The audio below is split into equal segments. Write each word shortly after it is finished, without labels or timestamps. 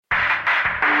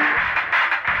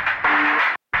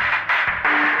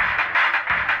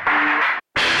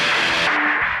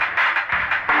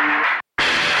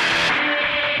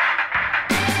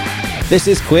This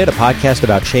is Quit, a podcast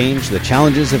about change, the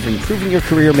challenges of improving your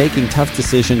career, making tough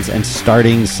decisions, and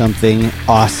starting something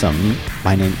awesome.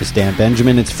 My name is Dan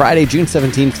Benjamin. It's Friday, June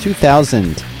 17th,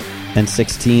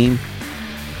 2016.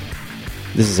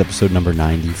 This is episode number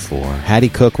 94. Hattie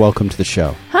Cook, welcome to the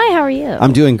show. Hi, how are you?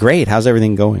 I'm doing great. How's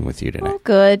everything going with you today? Oh,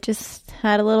 good. Just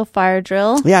had a little fire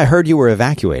drill. Yeah, I heard you were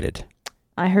evacuated.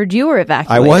 I heard you were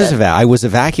evacuated. I was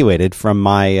evacuated from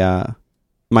my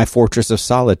my fortress of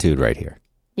solitude right here.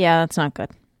 Yeah, that's not good.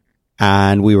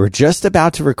 And we were just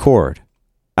about to record.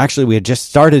 Actually, we had just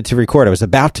started to record. I was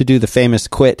about to do the famous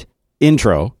Quit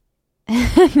intro.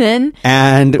 And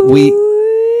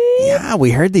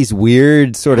we heard these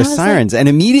weird sort of sirens. And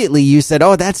immediately you said,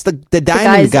 oh, that's the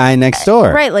diamond guy next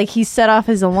door. Right, like he set off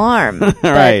his alarm.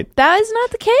 Right. That is not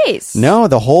the case. No,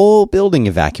 the whole building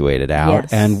evacuated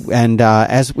out. Yes. And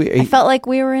as I felt like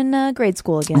we were in grade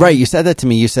school again. Right, you said that to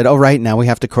me. You said, oh, right, now we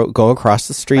have to go across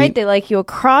the street. Right, they like you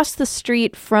across the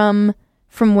street from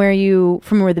where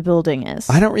the building is.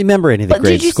 I don't remember any of the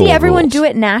grade school Did you see everyone rules. do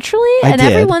it naturally? I did.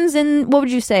 Everyone's in, what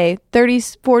would you say,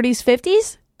 30s, 40s,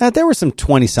 50s? There were some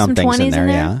 20-somethings in there,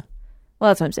 yeah.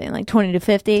 Well, that's what I'm saying, like 20 to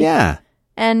 50. Yeah.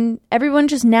 And everyone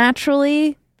just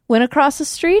naturally went across the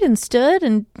street and stood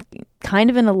and kind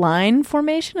of in a line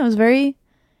formation. I was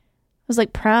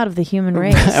like proud of the human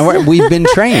race. We've been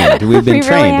trained. We've been We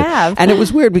trained. really have. And it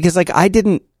was weird because like I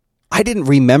didn't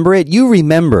remember it. You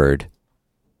remembered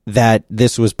that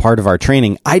this was part of our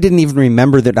training. I didn't even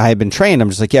remember that I had been trained. I'm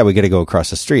just like, yeah, we got to go across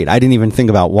the street. I didn't even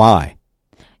think about why.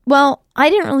 Well,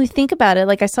 I didn't really think about it.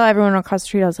 Like I saw everyone across the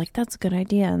street. I was like, that's a good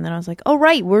idea. And then I was like, oh,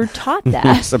 right. We're taught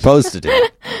that. Supposed to do.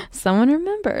 Someone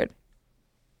remembered.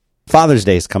 Father's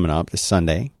Day is coming up this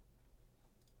Sunday.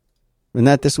 Isn't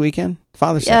that this weekend?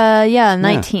 Father's Day. Yeah,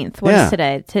 19th. What is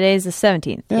today? Today's the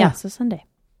 17th. Yeah, so Sunday.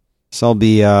 So I'll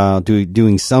be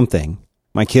doing something.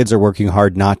 My kids are working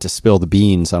hard not to spill the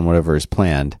beans on whatever is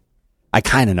planned. I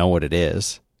kind of know what it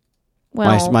is.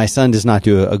 Well, my son does not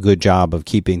do a good job of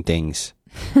keeping things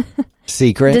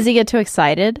secret. Does he get too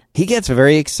excited? He gets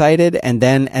very excited, and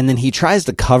then he tries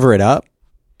to cover it up.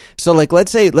 So, like,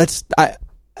 let's say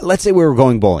we were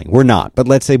going bowling. We're not, but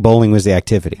let's say bowling was the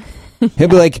activity. He'll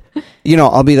be like,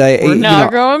 I'll be like, we're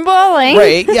not going bowling,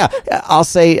 right? Yeah, I'll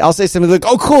say something like,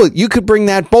 oh, cool, you could bring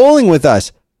that bowling with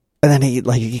us, and then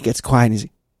he gets quiet and he's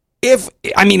like, if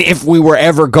we were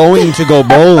ever going to go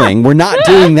bowling, we're not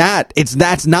doing that.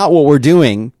 That's not what we're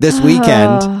doing this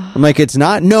weekend. I'm like, it's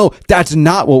not? No, that's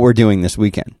not what we're doing this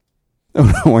weekend.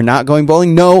 We're not going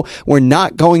bowling. No, we're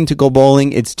not going to go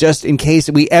bowling. It's just in case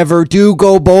we ever do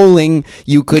go bowling,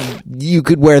 you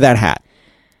could wear that hat.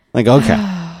 Like, okay.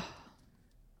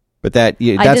 But that's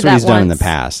what he's done in the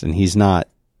past, and he's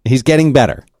getting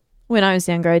better. When I was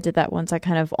younger, I did that once. I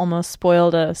kind of almost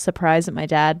spoiled a surprise that my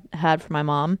dad had for my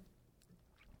mom.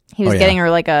 He was getting her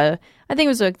like I think it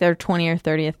was like their 20th or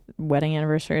 30th wedding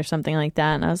anniversary or something like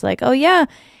that. And I was like, oh yeah.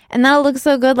 And that'll look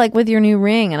so good like with your new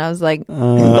ring. And I was like,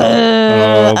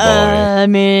 I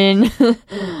mean,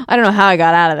 I don't know how I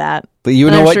got out of that. But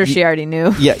I'm sure she already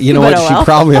knew. Yeah, you know what? She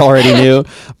probably already knew,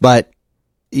 but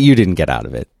you didn't get out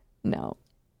of it. No.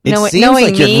 It seems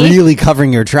like you're really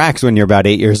covering your tracks when you're about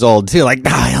 8 years old too. Like,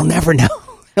 he'll never know.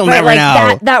 He'll never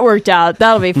know. That worked out.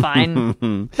 That'll be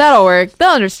fine. That'll work.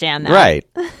 They'll understand that. Right.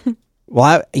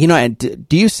 Well,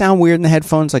 do you sound weird in the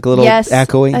headphones? Like a little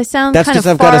echoey? I sound That's kind of because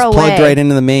I've far got us plugged right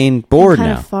into the main board now.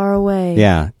 Kind of far away.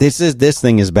 Yeah. This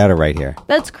thing is better right here.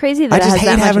 That's crazy that I just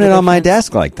hate having it on my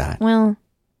desk like that. Well.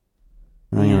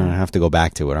 We're going to have to go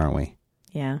back to it, aren't we?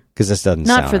 Yeah. Because this doesn't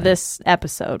sound Not for right. this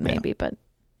episode, maybe, but.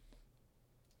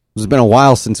 It's been a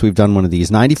while since we've done one of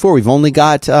these. 94. We've only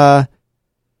got a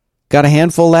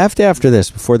handful left after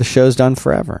this before the show's done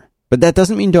forever. But that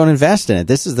doesn't mean don't invest in it.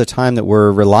 This is the time that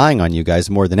we're relying on you guys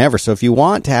more than ever. So if you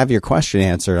want to have your question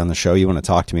answered on the show, you want to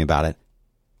talk to me about it,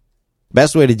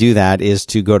 best way to do that is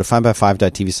to go to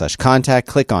 5by5.tv/contact,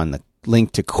 click on the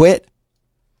link to quit,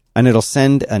 and it'll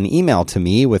send an email to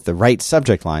me with the right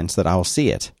subject line so that I will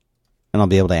see it, and I'll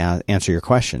be able to answer your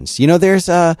questions. There's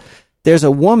a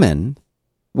woman.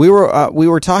 We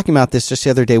were talking about this just the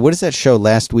other day. What is that show,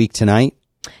 Last Week Tonight?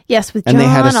 Yes, with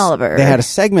John Oliver. They had a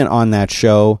segment on that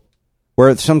show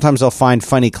where sometimes I'll find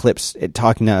funny clips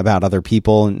talking about other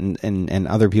people and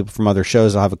other people from other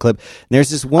shows. I'll have a clip. And there's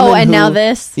this woman. Oh, and now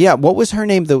this? Yeah, what was her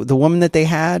name? The woman that they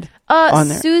had on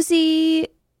there? Susie.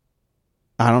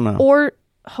 I don't know. Or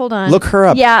hold on, look her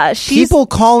up. Yeah, people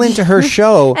call into her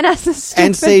show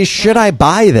and say, "Should I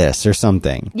buy this?" or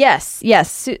something. Yes.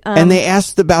 And they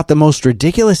asked about the most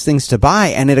ridiculous things to buy,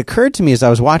 and it occurred to me as I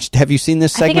was watching. Have you seen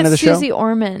this segment of the show? Susie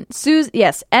Orman.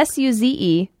 Yes,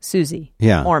 Suze. Susie.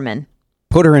 Yeah. Orman.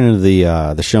 put her into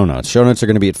the show notes. Show notes are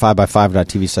going to be at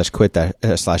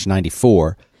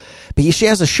 5by5.tv/quit/94. But she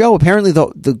has a show, apparently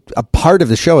a part of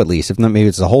the show at least, if not maybe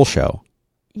it's the whole show.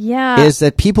 Yeah. Is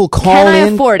that people call in. Can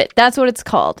I afford it? That's what it's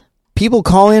called. People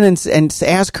call in and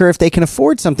ask her if they can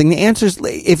afford something. The answer is,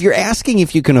 if you're asking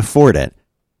if you can afford it,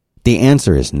 the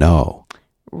answer is no.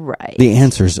 Right. The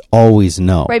answer is always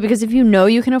no. Right, because if you know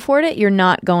you can afford it, you're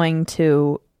not going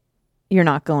to.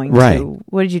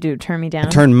 What did you do? Turn me down?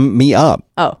 Turn me up.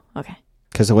 Oh, okay.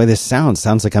 Because the way this sounds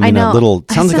like I'm in a little.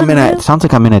 Sounds like I'm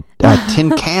in a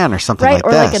tin can or something right, like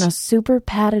or this. like in a super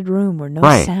padded room where no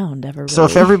sound ever. Really. So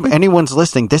if anyone's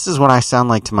listening, this is what I sound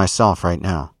like to myself right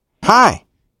now. Hi,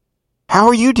 how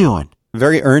are you doing?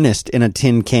 Very earnest in a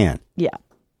tin can. Yeah.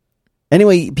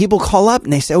 Anyway, people call up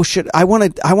and they say, "Oh shit, I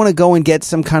want to go and get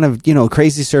some kind of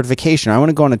crazy certification. I want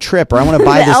to go on a trip, or I want to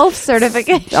buy the ELF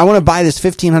certification. I want to buy this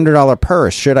 $1,500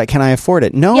 purse. Can I afford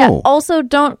it? No. Yeah. Also,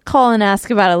 don't call and ask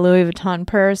about a Louis Vuitton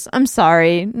purse. I'm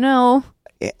sorry, no.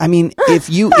 I mean, if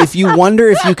you wonder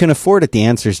if you can afford it, the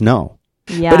answer is no.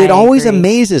 Yeah, but it always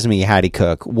amazes me, Hattie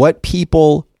Cook, what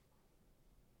people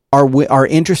are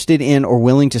interested in or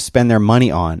willing to spend their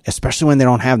money on, especially when they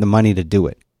don't have the money to do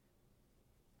it.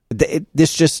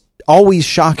 This just always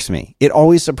shocks me. It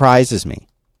always surprises me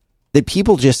that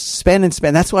people just spend and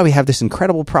spend. That's why we have this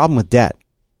incredible problem with debt.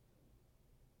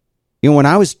 When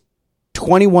I was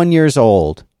 21 years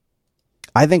old,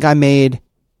 I think I made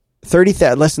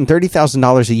less than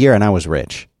 $30,000 a year, and I was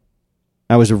rich.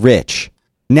 I was rich.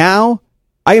 Now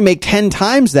I can make 10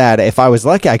 times that. If I was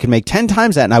lucky, I could make 10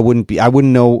 times that, and I wouldn't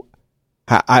know.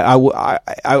 I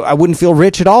wouldn't feel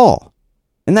rich at all.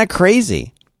 Isn't that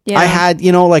crazy? Yeah. I had,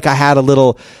 I had a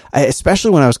little,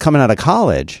 especially when I was coming out of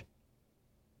college,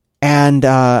 and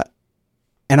I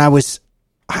was,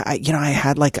 I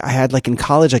had in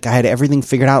college, I had everything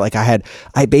figured out.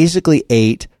 I basically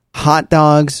ate hot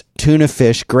dogs, tuna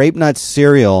fish, grape nuts,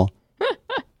 cereal,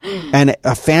 and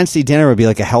a fancy dinner would be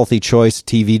like a Healthy Choice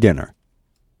TV dinner.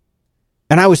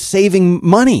 And I was saving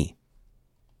money.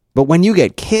 But when you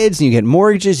get kids and you get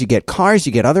mortgages, you get cars,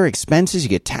 you get other expenses, you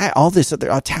get all this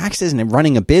other taxes and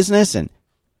running a business, and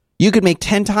you could make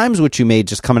 10 times what you made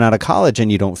just coming out of college,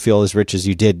 and you don't feel as rich as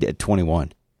you did at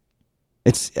 21.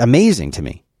 It's amazing to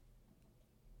me.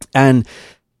 And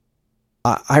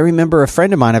I remember a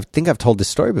friend of mine, I think I've told this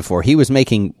story before, he was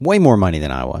making way more money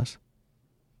than I was.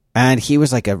 And he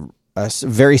was like a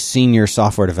very senior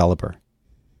software developer.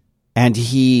 And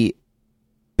he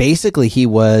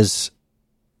was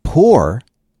poor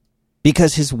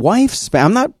because his wife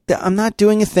I'm not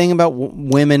doing a thing about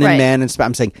women and men and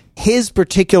I'm saying his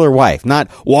particular wife, not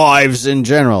wives in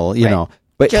general,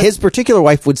 but his particular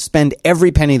wife would spend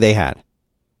every penny they had.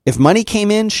 If money came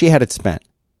in, she had it spent.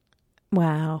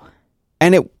 Wow.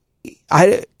 And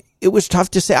it was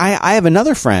tough to say. I have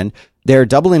another friend, they're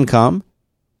double income,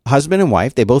 husband and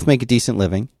wife, they both make a decent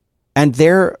living, and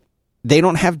they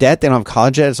don't have debt, they don't have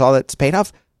college debt, it's all that's paid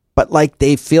off. But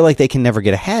they feel like they can never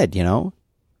get ahead,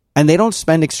 and they don't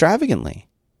spend extravagantly.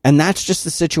 And that's just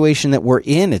the situation that we're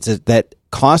in. It's that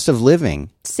cost of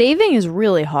living. Saving is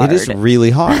really hard. It is really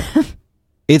hard.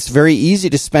 It's very easy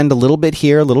to spend a little bit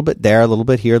here, a little bit there, a little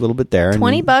bit here, a little bit there.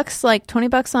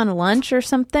 $20 on lunch or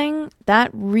something, that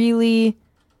really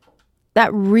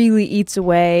eats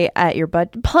away at your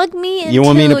budget. Plug me in. You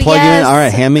want me to plug you in? All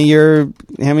right, hand me your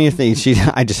thing.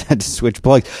 I just had to switch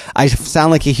plugs. I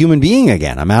sound like a human being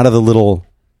again. I'm out of the little.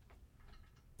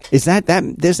 Is that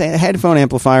this headphone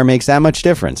amplifier makes that much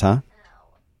difference, huh?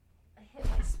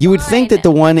 You would think that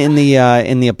the one in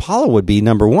the Apollo would be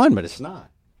number one, but it's not.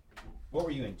 What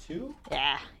were you in, 2?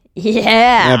 Yeah.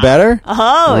 Yeah, better?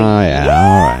 Oh yeah.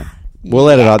 All right. We'll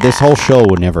let it out. This whole show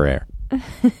would never air. I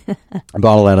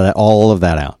bought all of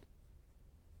that out.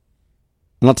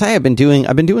 And I'll tell you, I've been doing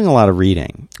a lot of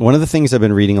reading. One of the things I've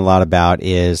been reading a lot about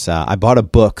is I bought a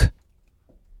book,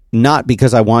 not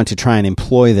because I want to try and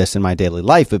employ this in my daily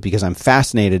life, but because I'm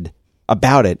fascinated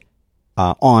about it,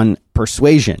 on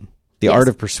persuasion, the art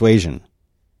of persuasion.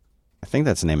 I think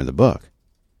that's the name of the book.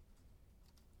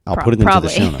 I'll put it into the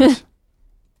show notes.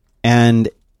 And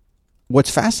what's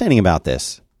fascinating about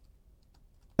this,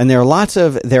 and there are lots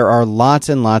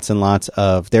and lots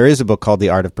of, there is a book called The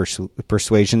Art of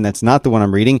Persuasion. That's not the one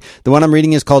I'm reading. The one I'm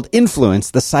reading is called Influence,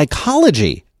 The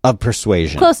Psychology of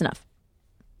Persuasion. Close enough.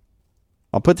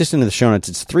 I'll put this into the show notes.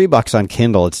 It's $3 on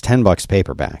Kindle. It's $10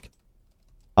 paperback.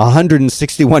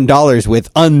 $161 with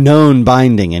unknown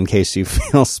binding in case you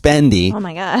feel spendy. Oh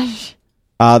my gosh.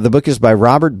 The book is by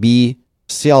Robert B.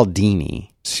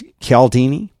 Cialdini.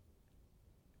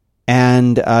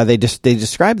 And they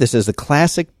describe this as the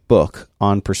classic book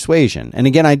on persuasion. And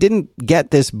again, I didn't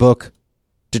get this book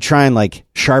to try and like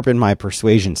sharpen my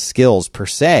persuasion skills per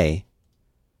se.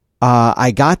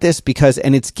 I got this because,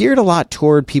 and it's geared a lot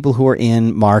toward people who are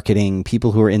in marketing,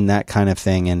 people who are in that kind of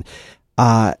thing. And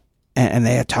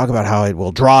they talk about how it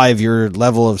will drive your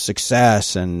level of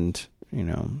success and,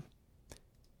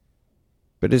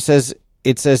 but it says,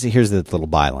 here's the little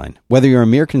byline. Whether you're a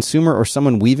mere consumer or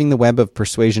someone weaving the web of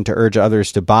persuasion to urge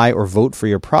others to buy or vote for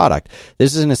your product,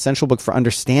 this is an essential book for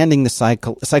understanding the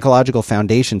psychological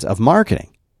foundations of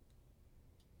marketing.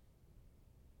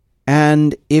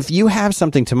 And if you have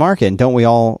something to market, and don't we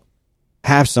all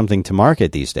have something to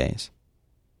market these days?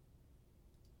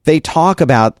 They talk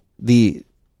about the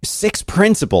 6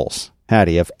 principles,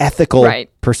 Hattie, of ethical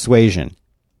persuasion.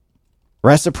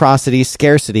 Reciprocity,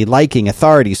 scarcity, liking,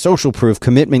 authority, social proof,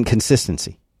 commitment,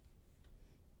 consistency.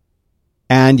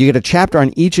 And you get a chapter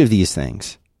on each of these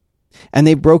things. And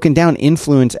they've broken down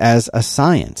influence as a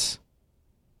science.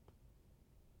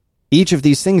 Each of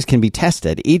these things can be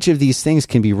tested. Each of these things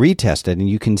can be retested. And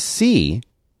you can see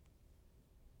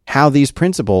how these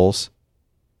principles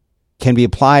can be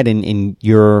applied in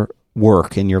your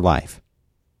work, in your life.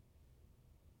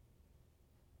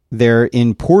 They're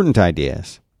important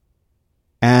ideas.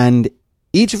 And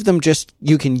each of them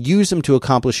you can use them to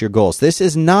accomplish your goals. This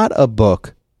is not a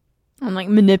book on like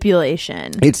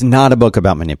manipulation. It's not a book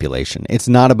about manipulation. It's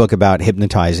not a book about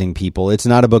hypnotizing people. It's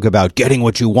not a book about getting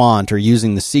what you want or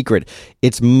using the secret.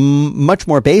 It's much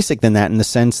more basic than that in the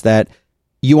sense that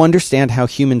you understand how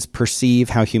humans perceive,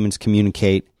 how humans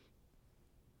communicate,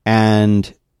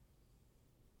 and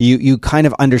you kind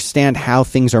of understand how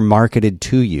things are marketed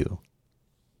to you.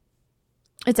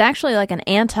 It's actually like an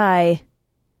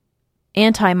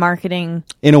anti-marketing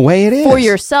in a way. It is for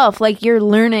yourself, like you're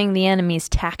learning the enemy's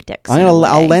tactics.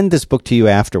 I'll lend this book to you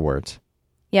afterwards.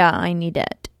 Yeah, I need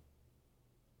it.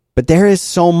 But there is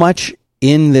so much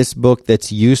in this book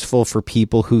that's useful for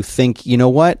people who think, you know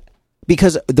what?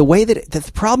 Because the way that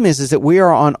the problem is that we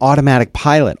are on automatic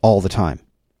pilot all the time.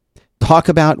 Talk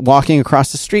about walking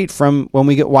across the street from when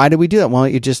we get. Why do we do that?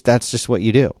 Well, that's just what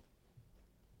you do.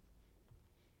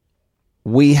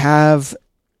 We have.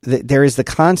 There is the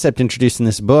concept introduced in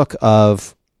this book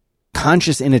of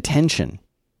conscious inattention.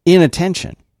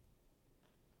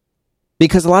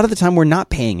 Because a lot of the time we're not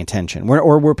paying attention.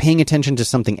 We're paying attention to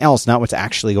something else, not what's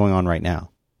actually going on right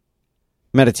now.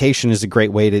 Meditation is a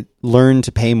great way to learn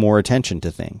to pay more attention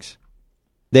to things.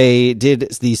 They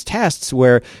did these tests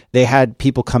where they had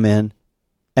people come in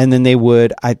and then they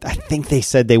would, I think they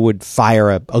said they would fire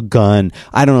a gun.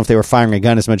 I don't know if they were firing a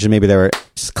gun as much as maybe they were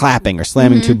clapping or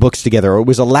slamming two books together, or it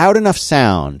was a loud enough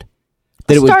sound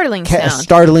that it was a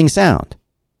startling sound.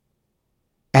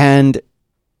 And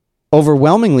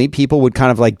overwhelmingly, people would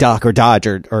kind of like duck or dodge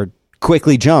or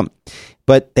quickly jump.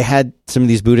 But they had some of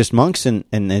these Buddhist monks and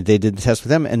they did the test with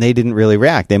them and they didn't really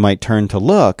react. They might turn to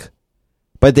look,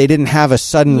 but they didn't have a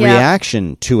sudden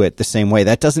reaction to it the same way.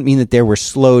 That doesn't mean that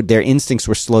their instincts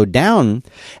were slowed down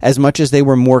as much as they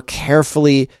were more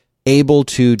carefully able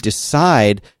to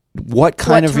decide what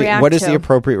is the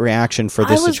appropriate reaction for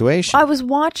this situation. I was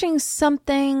watching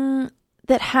something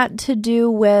that had to do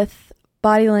with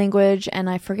body language, and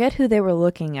I forget who they were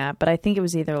looking at, but I think it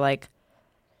was either like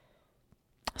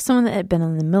someone that had been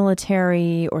in the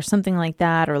military or something like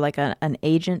that, or like an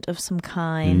agent of some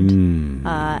kind.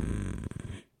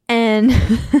 And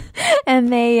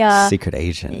they secret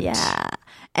agent. Yeah.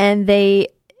 And they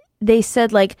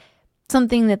said like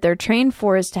something that they're trained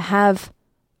for is to have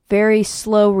very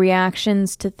slow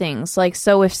reactions to things. Like,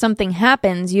 so if something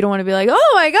happens, you don't want to be like,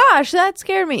 "Oh my gosh, that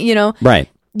scared me," Right.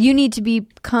 You need to be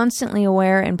constantly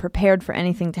aware and prepared for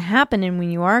anything to happen, and when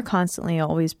you are constantly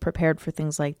always prepared for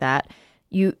things like that,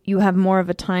 you have more of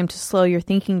a time to slow your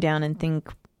thinking down and think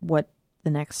what the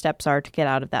next steps are to get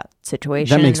out of that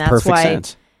situation. That makes perfect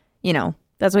sense.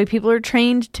 That's why people are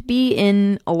trained to be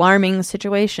in alarming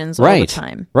situations all the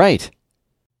time. Right.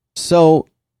 So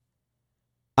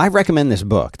I recommend this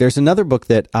book. There's another book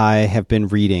that I have been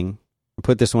reading. I'll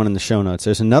put this one in the show notes.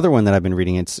 There's another one that I've been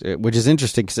reading, which is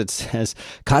interesting because it says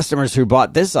customers who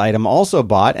bought this item also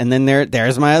bought, and then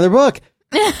there's my other book.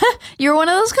 You're one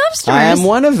of those customers. I am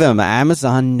one of them.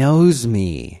 Amazon knows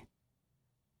me.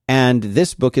 And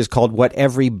this book is called What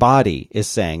Everybody is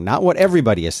Saying. Not what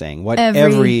everybody is saying. What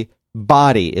everybody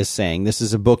is saying. This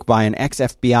is a book by an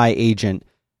ex-FBI agent,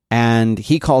 and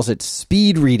he calls it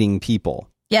speed reading people.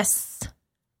 Yes.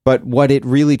 But what it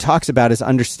really talks about is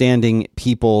understanding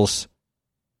people's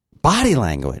body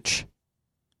language.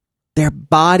 Their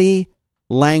body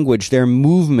language, their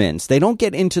movements. They don't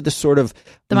get into the sort of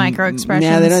the micro expressions.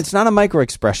 Yeah, it's not a micro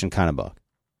expression kind of book.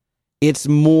 It's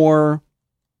more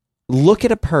look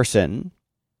at a person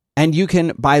And you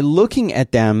can, by looking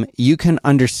at them, you can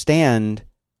understand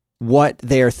what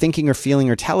they are thinking or feeling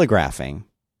or telegraphing.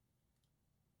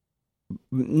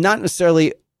 Not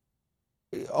necessarily,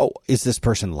 oh, is this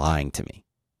person lying to me?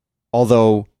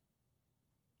 Although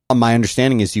my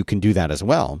understanding is you can do that as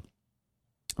well.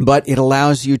 But it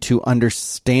allows you to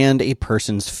understand a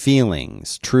person's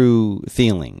feelings, true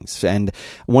feelings. And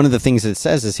one of the things that it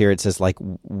says is here, it says like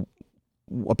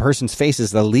a person's face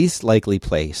is the least likely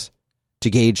place to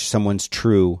gauge someone's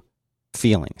true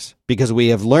feelings, because we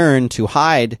have learned to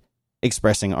hide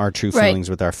expressing our true feelings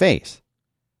with our face.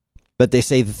 But they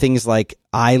say the things like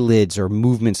eyelids or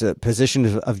movements,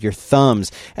 position of your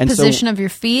thumbs, and position of your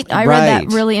feet. I read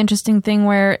that really interesting thing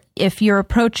where if you're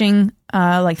approaching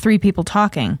like three people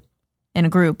talking in a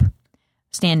group,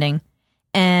 standing,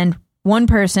 and one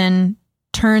person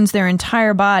turns their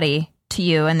entire body to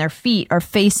you and their feet are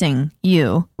facing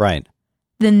you, right,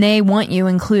 then they want you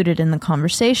included in the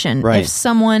conversation. Right. If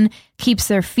someone keeps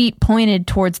their feet pointed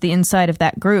towards the inside of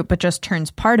that group but just turns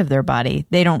part of their body,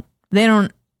 they're not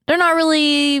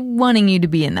really wanting you to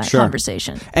be in that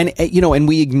conversation. And and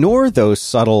we ignore those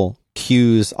subtle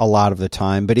cues a lot of the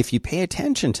time, but if you pay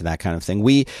attention to that kind of thing,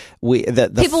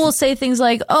 people will say things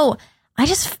like, "Oh, I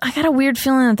got a weird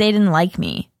feeling that they didn't like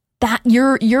me." That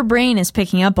your brain is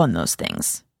picking up on those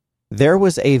things. There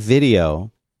was a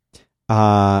video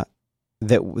that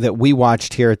we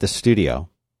watched here at the studio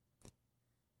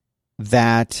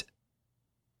that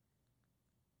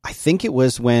I think it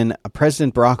was when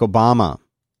President Barack Obama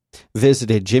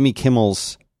visited Jimmy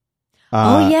Kimmel's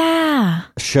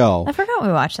show. I forgot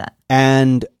we watched that.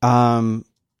 And I'm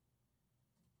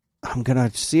going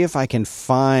to see if I can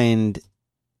find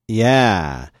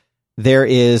there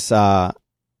is an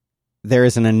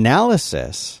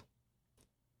analysis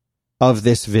of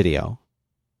this video,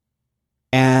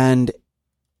 and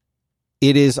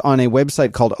it is on a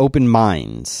website called Open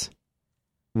Minds,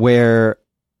 where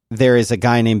there is a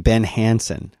guy named Ben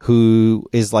Hansen who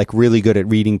is like really good at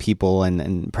reading people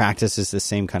and practices the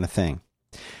same kind of thing.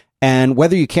 And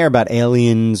whether you care about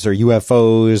aliens or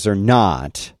UFOs or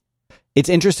not, it's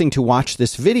interesting to watch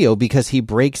this video because he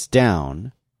breaks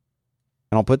down,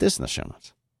 and I'll put this in the show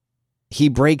notes. He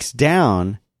breaks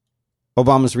down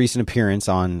Obama's recent appearance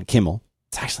on Kimmel.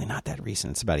 It's actually not that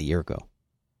recent. It's about a year ago.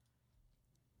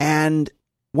 And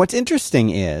what's interesting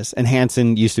is, and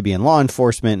Hansen used to be in law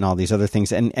enforcement and all these other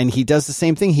things, and he does the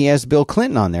same thing. He has Bill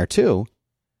Clinton on there too,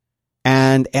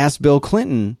 and asks Bill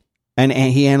Clinton, and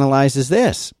he analyzes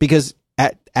this because,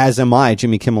 as am I,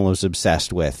 Jimmy Kimmel is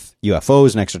obsessed with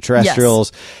UFOs and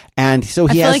extraterrestrials, and so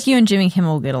I feel like you and Jimmy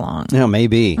Kimmel will get along. No,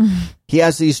 maybe. He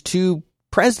has these two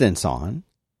presidents on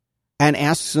and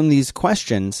asks them these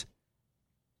questions,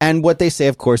 and what they say,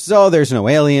 of course, is, oh, there's no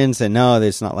aliens, and no,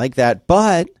 it's not like that,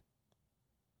 but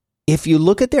if you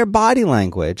look at their body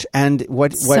language and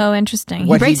what so interesting,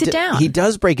 he breaks it down. He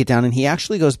does break it down, and he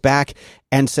actually goes back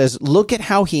and says, look at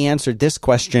how he answered this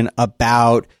question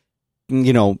about,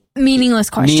 meaningless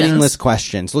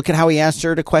questions. Look at how he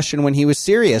answered a question when he was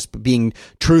serious, being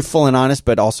truthful and honest,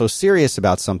 but also serious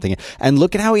about something. And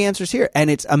look at how he answers here. And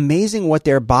it's amazing what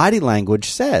their body language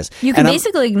says. You can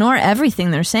basically ignore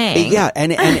everything they're saying. Yeah.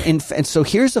 And so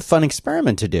here's a fun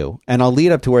experiment to do. And I'll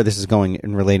lead up to where this is going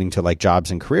in relating to like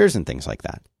jobs and careers and things like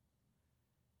that.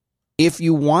 If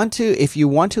you want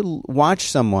to watch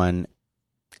someone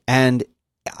and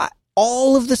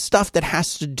all of the stuff that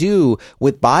has to do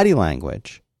with body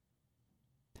language,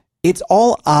 it's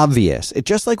all obvious. It's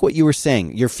just like what you were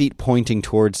saying, your feet pointing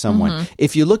towards someone. Mm-hmm.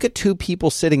 If you look at two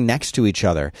people sitting next to each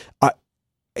other,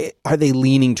 are they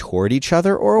leaning toward each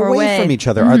other or away from each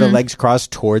other? Mm-hmm. Are the legs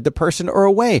crossed toward the person or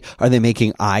away? Are they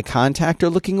making eye contact or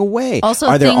looking away? Also,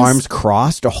 are their arms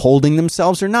crossed or holding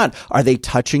themselves or not? Are they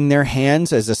touching their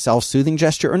hands as a self-soothing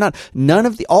gesture or not?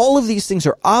 All of these things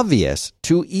are obvious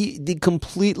to the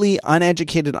completely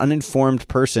uneducated, uninformed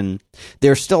person.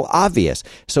 They're still obvious.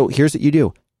 So here's what you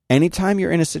do. Anytime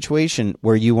you're in a situation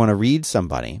where you want to read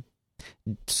somebody,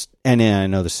 and I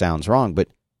know this sounds wrong, but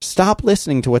stop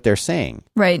listening to what they're saying.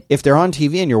 Right. If they're on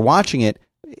TV and you're watching it,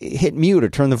 hit mute or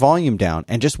turn the volume down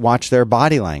and just watch their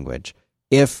body language.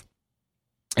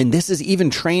 And this is even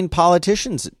trained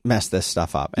politicians mess this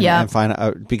stuff up and find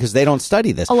out because they don't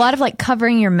study this. A lot of like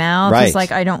covering your mouth is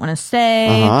like, I don't want to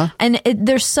say. Uh-huh. And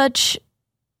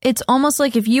it's almost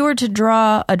like if you were to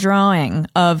draw a drawing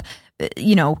of,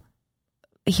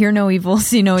 hear no evil,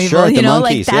 see no evil, monkeys,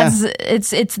 like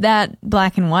that's, it's that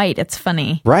black and white. It's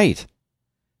funny. Right.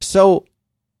 So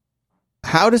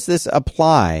how does this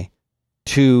apply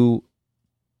to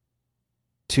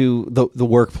the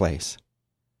workplace?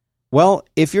 Well,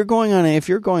 if you're going on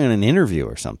an interview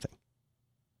or something,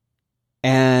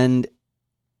 and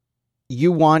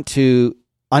you want to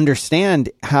understand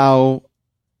how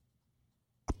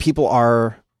people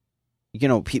are,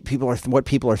 what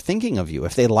people are thinking of you,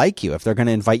 if they like you, if they're going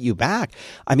to invite you back.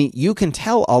 I mean, you can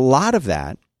tell a lot of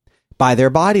that by their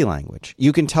body language.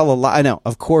 You can tell a lot. I know,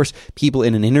 of course, people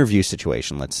in an interview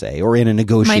situation, let's say, or in a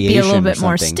negotiation, might be a little bit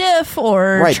more stiff,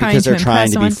 or right, because they're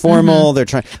trying to be formal.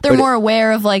 Mm-hmm. They're more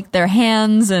aware of like their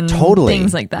hands and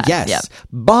things like that. Yes, yep.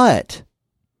 But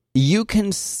you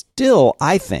can still,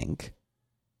 I think,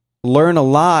 learn a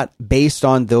lot based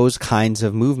on those kinds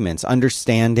of movements,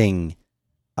 understanding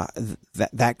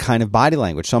that kind of body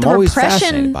language. So I'm always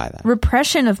fascinated by that.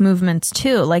 Repression of movements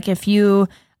too. Like if you've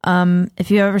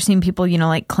ever seen people,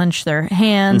 like clench their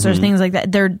hands or things like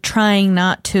that, they're trying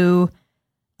to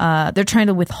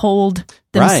withhold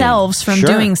themselves from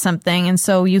doing something. And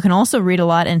so you can also read a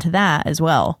lot into that as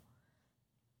well.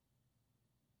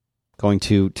 Going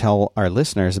to tell our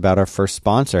listeners about our first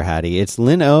sponsor, Hattie. It's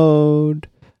Linode.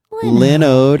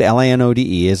 Linode,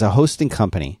 Linode, is a hosting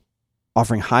company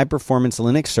offering high-performance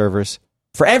Linux servers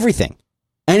for everything.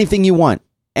 Anything you want.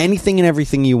 Anything and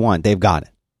everything you want, they've got it.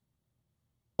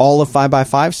 All of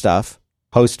 5x5 stuff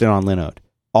hosted on Linode.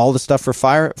 All the stuff for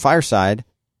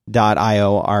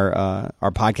Fireside.io,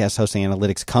 our podcast hosting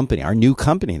analytics company, our new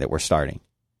company that we're starting.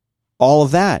 All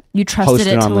of that. You trusted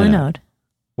it to Linode.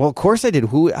 Well, of course I did.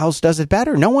 Who else does it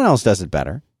better? No one else does it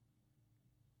better.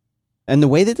 And the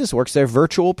way that this works, they're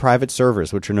virtual private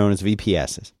servers, which are known as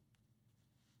VPSs.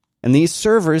 And these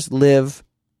servers live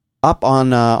up on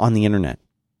the internet.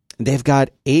 They've got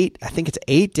 8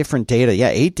 different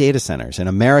eight data centers in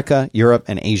America, Europe,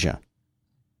 and Asia.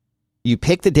 You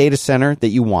pick the data center that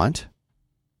you want,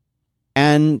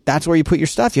 and that's where you put your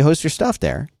stuff. You host your stuff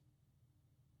there.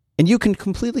 And you can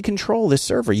completely control this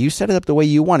server. You set it up the way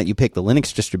you want it. You pick the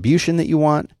Linux distribution that you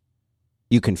want.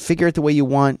 You configure it the way you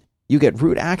want. You get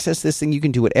root access to this thing. You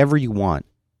can do whatever you want.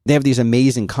 They have these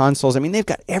amazing consoles. I mean, they've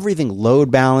got everything,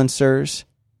 load balancers,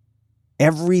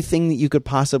 everything that you could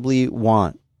possibly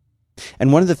want.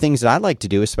 And one of the things that I like to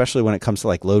do, especially when it comes to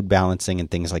like load balancing and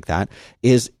things like that,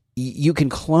 is you can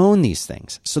clone these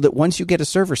things so that once you get a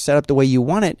server set up the way you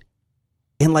want it,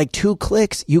 in like 2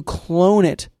 clicks, you clone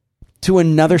it to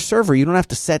another server. You don't have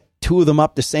to set 2 of them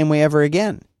up the same way ever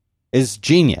again. It's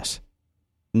genius.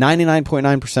 99.9%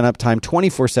 uptime,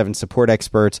 24/7 support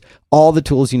experts, all the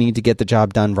tools you need to get the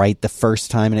job done right the first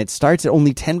time. And it starts at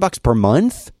only $10 per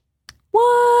month.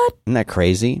 What? Isn't that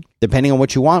crazy? Depending on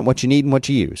what you want, what you need, and what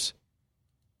you use.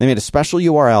 They made a special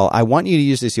URL. I want you to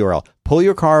use this URL. Pull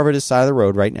your car over to the side of the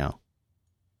road right now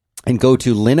and go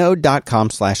to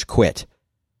linode.com/quit.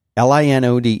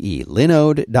 Linode.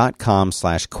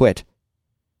 Linode.com/quit.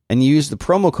 And use the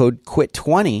promo code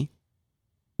QUIT20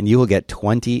 and you will get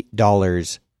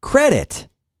 $20 credit.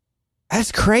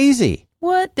 That's crazy.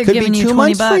 What? They're Could giving be you 2 $20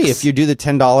 months free if you do the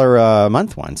 $10 a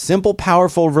month one. Simple,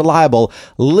 powerful, reliable.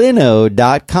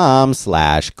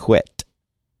 Linode.com/quit.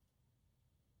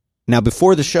 Now,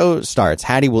 before the show starts,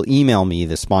 Hattie will email me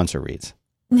the sponsor reads.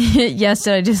 Yes,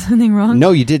 did I do something wrong?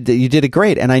 No, you did it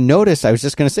great. And I noticed, I was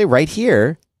just going to say right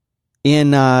here,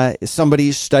 in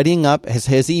somebody studying up has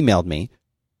emailed me.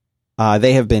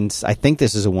 They have been, I think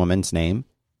this is a woman's name.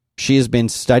 She has been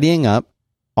studying up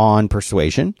on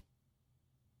persuasion.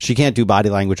 She can't do body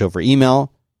language over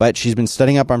email, but she's been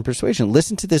studying up on persuasion.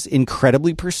 Listen to this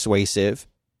incredibly persuasive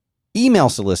email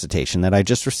solicitation that I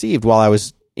just received while I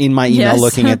was in my email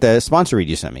looking at the sponsor read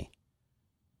you sent me.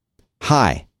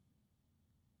 Hi.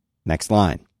 Next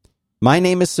line. My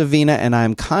name is Savina, and I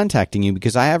am contacting you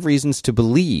because I have reasons to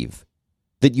believe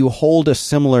that you hold a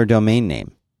similar domain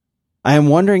name. I am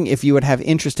wondering if you would have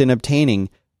interest in obtaining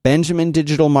Benjamin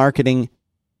Digital Marketing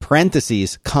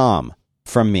 (com)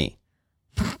 from me.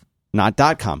 Not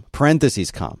 .com,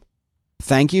 (com).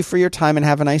 Thank you for your time and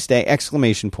have a nice day! !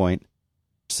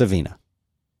 Savina.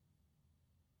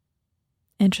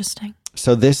 Interesting.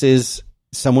 So this is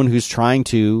someone who's trying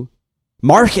to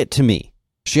market to me.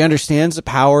 She understands the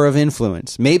power of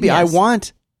influence. Maybe I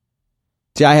want...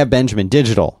 See, I have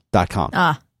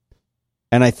BenjaminDigital.com.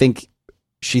 And I think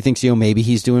she thinks, maybe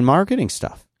he's doing marketing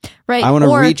stuff. Right. I want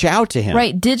to reach out to him.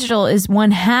 Right. Digital is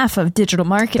one half of digital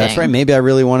marketing. That's right. Maybe I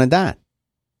really wanted that.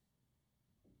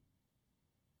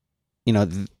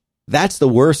 That's the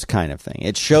worst kind of thing.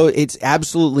 It's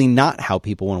absolutely not how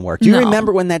people want to work. Do you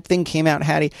remember when that thing came out,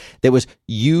 Hattie? That was,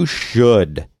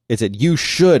 it said, you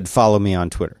should follow me on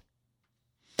Twitter.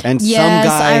 And some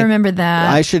guy, I remember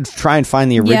that. I should try and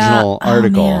find the original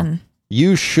article. Man.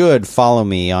 You should follow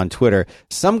me on Twitter.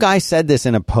 Some guy said this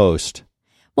in a post.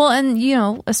 Well, and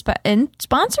in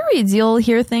sponsor reads, you'll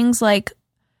hear things like,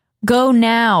 go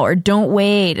now or don't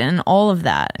wait and all of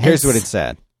that. Here's what it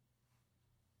said.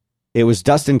 It was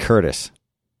Dustin Curtis.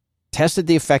 Tested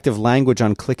the effect of language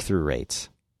on click-through rates.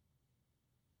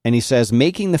 And he says,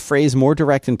 making the phrase more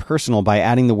direct and personal by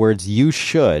adding the words you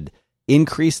should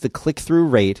increase the click-through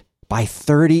rate by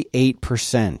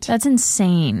 38%. That's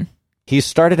insane. He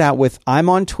started out with, I'm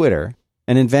on Twitter,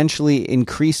 and eventually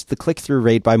increased the click-through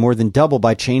rate by more than double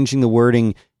by changing the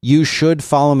wording, you should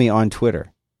follow me on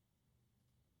Twitter.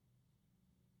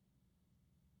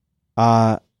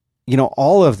 All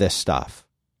of this stuff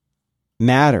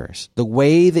matters. The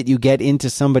way that you get into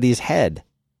somebody's head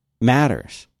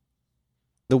matters.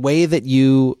 The way that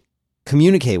you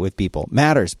communicate with people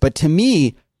matters. But to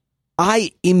me,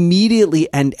 I immediately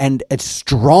and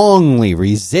strongly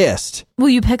resist. Will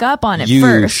you pick up on it you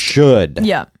first? You should.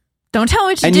 Yeah. Don't tell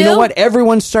me what you do. And you know what?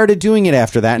 Everyone started doing it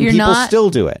after that, and You're people not still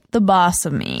do it. The boss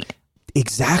of me.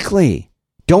 Exactly.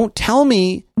 Don't tell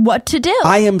me what to do.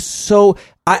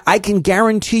 I can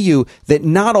guarantee you that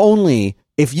not only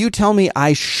if you tell me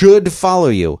I should follow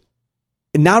you,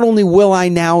 not only will I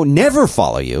now never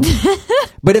follow you,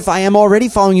 but if I am already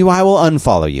following you, I will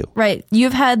unfollow you. Right.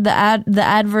 You've had the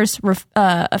adverse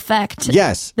effect.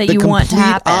 Yes. That you want to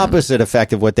happen. The complete opposite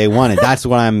effect of what they wanted. That's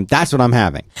what I'm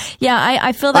having. Yeah,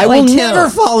 I feel that way too. I will never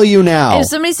follow you now. If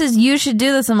somebody says you should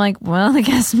do this, I'm like, well, I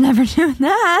guess I'm never doing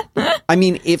that. I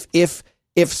mean, if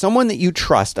someone that you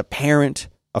trust, a parent,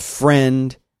 a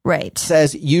friend, right,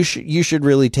 says you should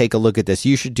really take a look at this.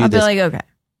 You should do this. I'll be like, okay.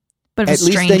 But if at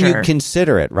least then you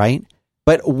consider it, right?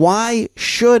 But why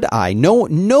should I?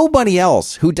 Nobody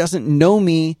else who doesn't know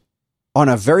me on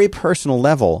a very personal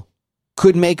level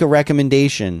could make a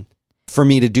recommendation for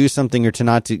me to do something or to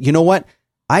not do. You know what?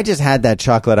 I just had that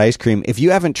chocolate ice cream. If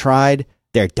you haven't tried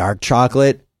their dark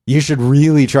chocolate, you should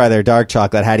really try their dark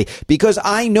chocolate, Hattie, because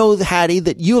I know, Hattie,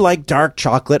 that you like dark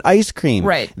chocolate ice cream.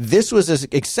 Right. This was an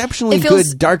exceptionally good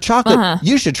dark chocolate. Uh-huh.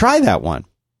 You should try that one.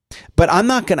 But I'm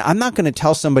not gonna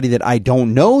tell somebody that I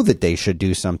don't know that they should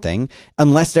do something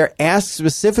unless they're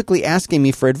specifically asking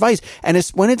me for advice. And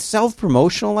it's when it's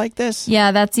self-promotional like this.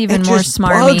 Yeah, that's even more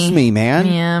smarmy. It bugs me, man.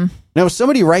 Yeah. Now, if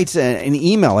somebody writes an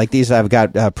email like these I've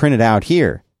got printed out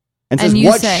here and says,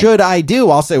 "What should I do?"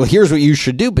 I'll say, "Well, here's what you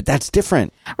should do," but that's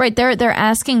different. Right? They're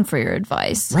asking for your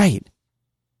advice. Right.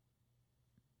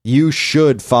 You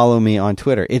should follow me on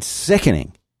Twitter. It's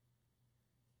sickening.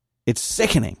 It's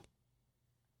sickening.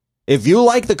 If you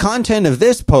like the content of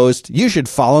this post, you should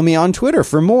follow me on Twitter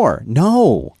for more.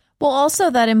 No. Well,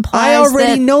 also that implies I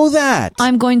already know that.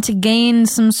 I'm going to gain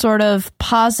some sort of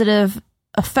positive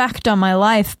effect on my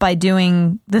life by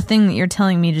doing the thing that you're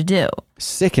telling me to do.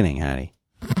 Sickening, Hattie.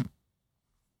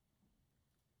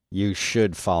 You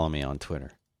should follow me on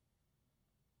Twitter.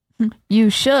 You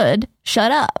should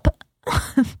shut up.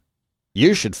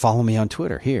 You should follow me on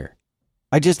Twitter here.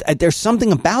 There's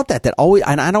something about that always,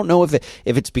 and I don't know if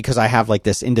it's because I have like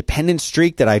this independent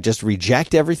streak that I just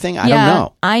reject everything. I don't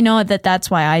know. I know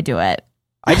that's why I do it.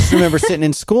 I just remember sitting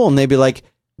in school and they'd be like,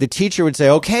 the teacher would say,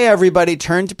 "Okay, everybody,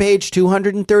 turn to page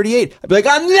 238. I'd be like,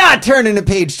 "I'm not turning to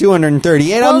page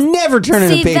 238. Well, I'm never turning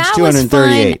to page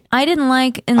 238. I didn't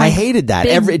like. I hated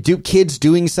that. Kids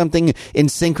doing something in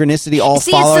synchronicity, following it's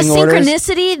the orders.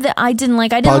 Synchronicity that I didn't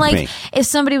like. I didn't like if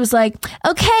somebody was like,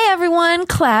 "Okay, everyone,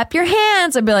 clap your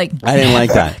hands." I'd be like, I didn't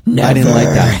like that. Never. I didn't like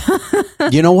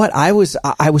that. You know what? I was so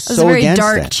against it. I was a very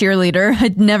dark cheerleader.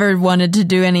 I'd never wanted to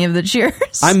do any of the cheers.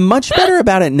 I'm much better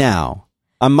about it now.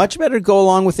 I'm much better to go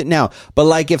along with it now. But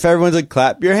like if everyone's like,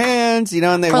 clap your hands,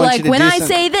 and they want you to do when I something.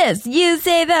 say this, you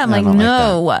say that. I'm like,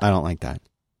 no. I don't like that.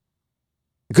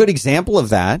 A good example of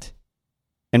that,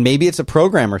 and maybe it's a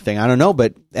programmer thing, I don't know,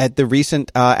 but at the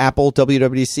recent Apple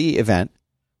WWDC event,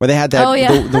 where they had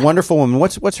that, the wonderful woman,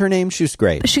 what's her name? She was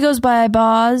great. She goes by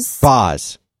Boz.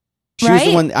 Boz. She was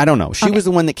the one, I don't know. She was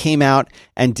the one that came out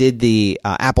and did the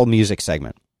Apple Music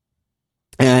segment.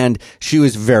 And she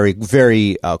was very,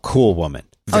 very cool woman.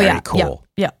 Very cool.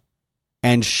 Yeah.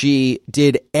 And she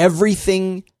did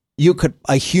everything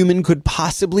a human could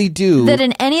possibly do. That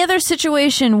in any other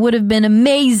situation would have been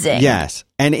amazing. Yes.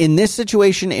 And in this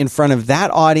situation, in front of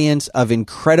that audience of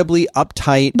incredibly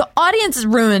uptight... The audience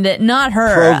ruined it, not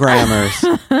her.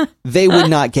 Programmers. They would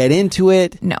not get into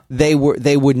it. No. They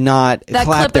would not that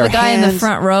clap clip their of the guy hands. in the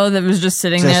front row that was just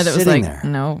sitting there that was like, there.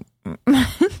 No.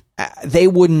 They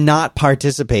would not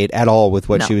participate at all with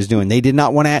what she was doing. They did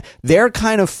not want to. Their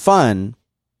kind of fun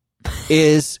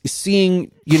is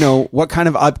seeing, what kind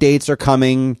of updates are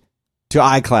coming to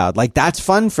iCloud. Like that's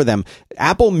fun for them.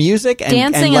 Apple Music and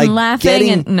dancing and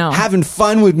laughing having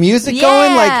fun with music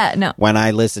going. Like when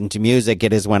I listen to music,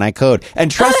 it is when I code.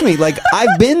 And trust me, like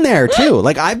I've been there too.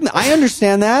 Like I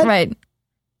understand that. Right.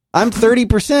 I'm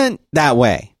 30% that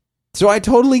way. So I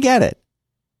totally get it.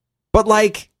 But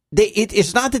like,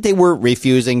 it's not that they were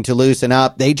refusing to loosen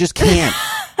up. They just can't.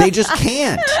 They just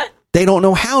can't. They don't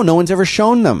know how. No one's ever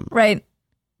shown them. Right.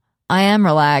 I am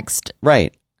relaxed.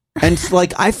 Right. And it's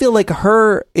like, I feel like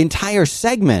her entire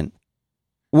segment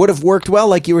would have worked well,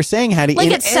 like you were saying, Hattie, like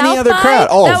in at any South other by? crowd.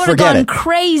 Oh, that forget gone it.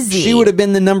 Crazy. She would have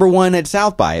been the number one at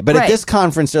South by. But right. at this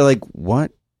conference, they're like,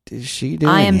 what is she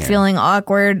doing I am here? feeling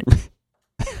awkward.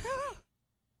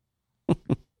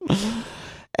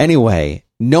 Anyway,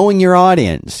 knowing your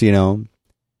audience, you know.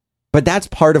 But that's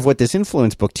part of what this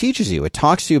influence book teaches you. It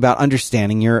talks to you about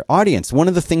understanding your audience. One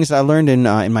of the things I learned in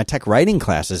my tech writing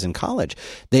classes in college,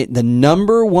 the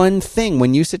number one thing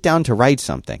when you sit down to write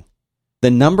something,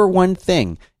 the number one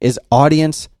thing is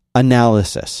audience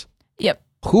analysis. Yep.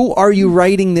 Who are you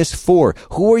writing this for?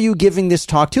 Who are you giving this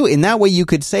talk to? In that way, you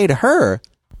could say to her,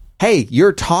 hey,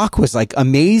 your talk was like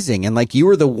amazing. And like you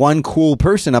were the one cool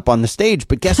person up on the stage.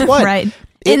 But guess what? Right.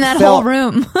 In that whole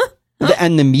room.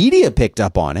 And the media picked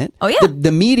up on it. Oh, yeah.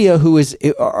 The media who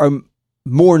are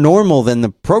more normal than the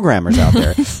programmers out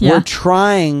there yeah. were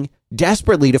trying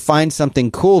desperately to find something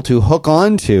cool to hook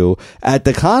onto at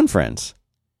the conference.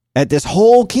 At this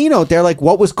whole keynote, they're like,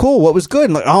 what was cool? What was good?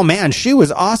 And like, oh, man, she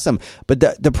was awesome. But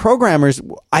the programmers,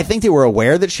 I think they were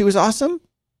aware that she was awesome.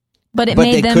 But it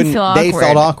made them feel awkward. They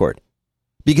felt awkward.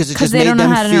 Because it just they made don't know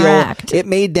them how to feel, interact. it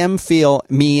made them feel,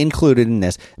 me included in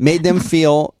this, made them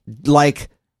feel like,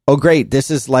 oh, great, this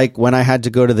is like when I had to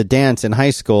go to the dance in high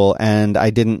school and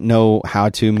I didn't know how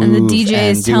to move. And the DJ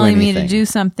is telling me to do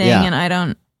something yeah. and I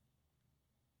don't.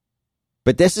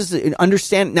 But this is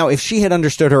understand. Now, if she had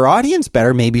understood her audience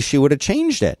better, maybe she would have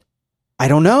changed it. I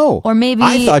don't know. Or maybe.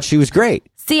 I thought she was great.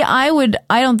 See, I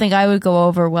don't think I would go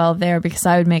over well there because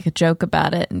I would make a joke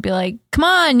about it and be like, come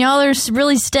on, y'all are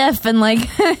really stiff and like,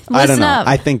 listen I don't know. up.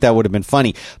 I think that would have been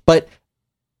funny. But,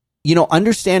 you know,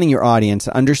 understanding your audience,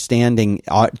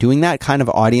 doing that kind of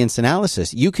audience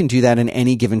analysis, you can do that in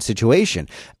any given situation.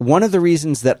 One of the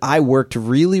reasons that I worked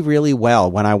really, really well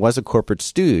when I was a corporate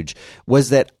stooge was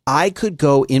that I could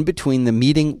go in between the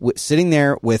meeting, sitting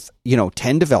there with,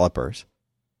 10 developers,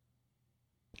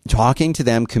 talking to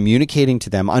them, communicating to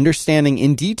them, understanding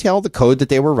in detail the code that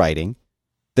they were writing,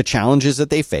 the challenges that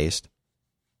they faced,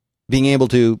 being able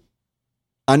to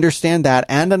understand that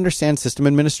and understand system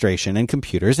administration and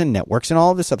computers and networks and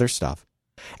all of this other stuff.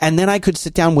 And then I could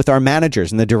sit down with our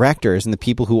managers and the directors and the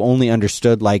people who only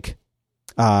understood like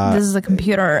this is a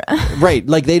computer. right.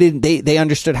 Like they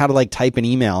understood how to like type an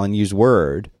email and use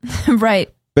Word.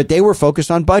 Right. But they were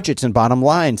focused on budgets and bottom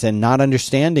lines and not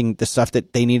understanding the stuff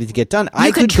that they needed to get done.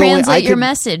 I could translate your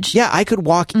message. Yeah, I could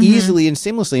walk easily and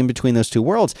seamlessly in between those two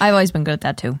worlds. I've always been good at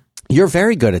that too. You're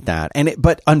very good at that.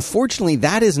 But unfortunately,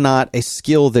 that is not a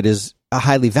skill that is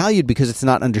highly valued because it's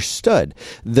not understood.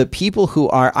 The people who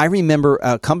are, I remember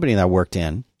a company that I worked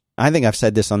in, I think I've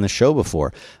said this on the show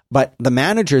before, but the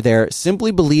manager there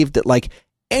simply believed that like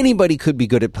anybody could be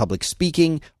good at public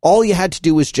speaking. All you had to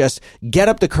do was just get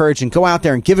up the courage and go out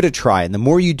there and give it a try. And the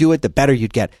more you do it, the better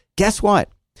you'd get. Guess what?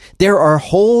 There are a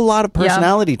whole lot of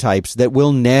personality types that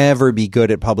will never be good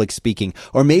at public speaking,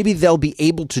 or maybe they'll be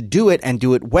able to do it and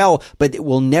do it well, but it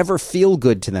will never feel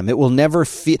good to them. It will never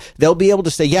feel, they'll be able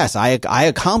to say, yes, I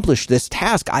accomplished this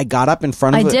task. I got up in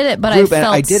front of I did it, but group I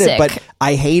felt I did sick. it, but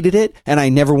I hated it and I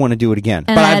never want to do it again.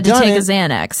 And but I had I've to done take it. a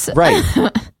Xanax.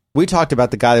 Right. We talked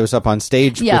about the guy that was up on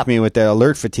stage with me with the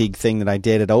alert fatigue thing that I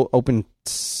did at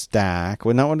OpenStack.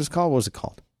 Wasn't that what it's called? What was it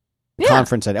called? Yeah.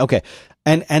 Conference. Okay.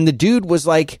 And the dude was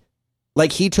like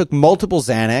he took multiple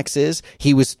Xanaxes.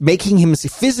 He was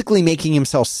physically making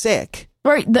himself sick.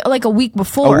 Right. Like a week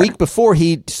before. A week before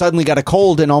he suddenly got a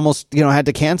cold and almost, had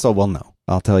to cancel. Well, no,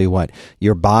 I'll tell you what,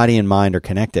 your body and mind are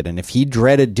connected. And if he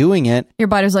dreaded doing it, your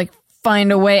body was like,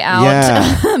 find a way out.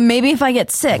 Yeah. Maybe if I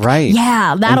get sick. Right.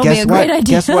 Yeah, that'll be a great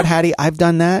idea. Guess what, Hattie? I've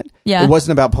done that. Yeah. It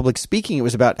wasn't about public speaking. It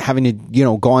was about having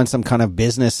to, go on some kind of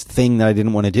business thing that I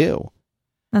didn't want to do.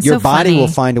 That's Your so body funny. will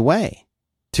find a way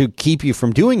to keep you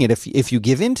from doing it if you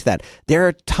give in to that. There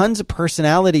are tons of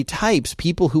personality types,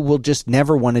 people who will just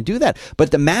never want to do that.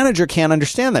 But the manager can't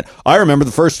understand that. I remember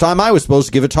the first time I was supposed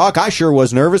to give a talk. I sure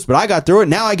was nervous, but I got through it.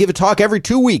 Now I give a talk every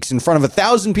 2 weeks in front of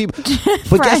 1,000 people.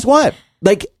 But Right. Guess what?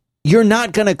 Like, you're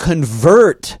not going to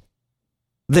convert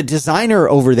the designer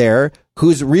over there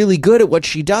who's really good at what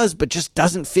she does, but just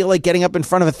doesn't feel like getting up in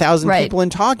front of 1,000 Right. people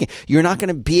and talking. You're not going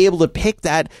to be able to pick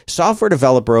that software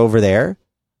developer over there,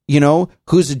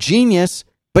 who's a genius,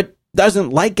 but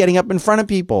doesn't like getting up in front of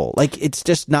people. Like, it's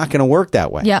just not going to work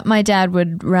that way. Yeah, my dad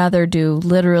would rather do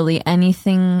literally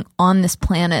anything on this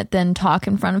planet than talk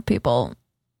in front of people.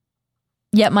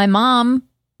 Yet my mom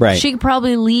Right. She could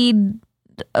probably lead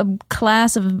a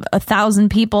class of 1,000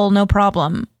 people, no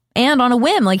problem. And on a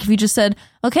whim, like if you just said,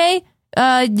 okay,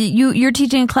 you're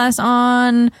teaching a class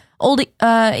on old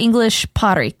English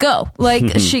pottery, go.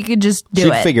 Like she could just do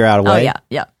it. She'd figure out a way. Oh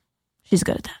yeah. She's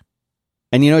good at that.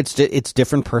 And it's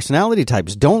different personality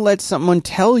types. Don't let someone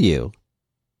tell you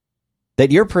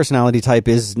that your personality type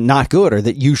is not good or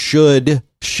that you should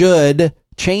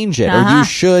change it or you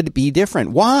should be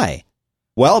different. Why?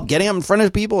 Well, getting up in front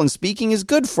of people and speaking is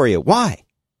good for you. Why?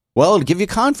 Well, it'll give you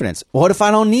confidence. What if I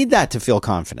don't need that to feel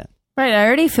confident? Right, I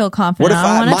already feel confident.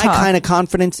 What if my kind of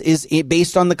confidence is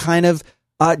based on the kind of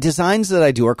designs that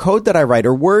I do or code that I write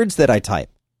or words that I type?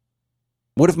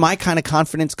 What if my kind of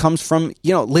confidence comes from,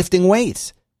 lifting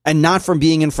weights and not from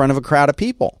being in front of a crowd of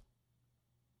people?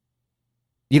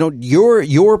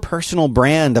 Your personal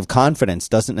brand of confidence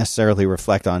doesn't necessarily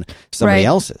reflect on somebody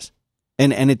else's.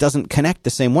 And it doesn't connect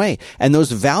the same way. And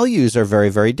those values are very,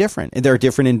 very different. They're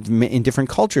different in different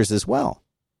cultures as well.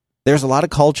 There's a lot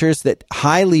of cultures that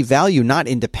highly value not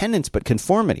independence, but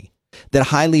conformity, that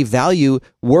highly value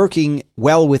working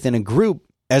well within a group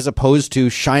as opposed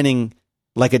to shining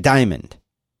like a diamond.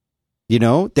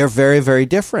 They're very, very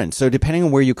different. So depending on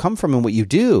where you come from and what you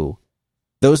do,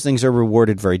 those things are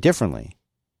rewarded very differently.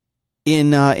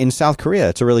 In South Korea,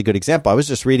 it's a really good example. I was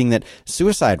just reading that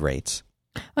suicide rates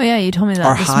Oh, yeah, you told me that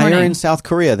are this higher morning. in South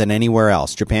Korea than anywhere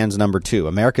else. Japan's number 2.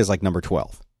 America's like number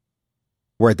 12.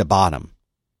 We're at the bottom.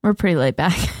 We're pretty laid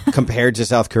back. Compared to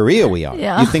South Korea, we are.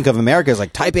 Yeah. You think of America as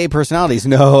like type A personalities.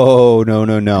 No.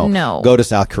 No. Go to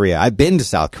South Korea. I've been to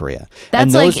South Korea.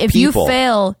 That's like if you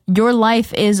fail, your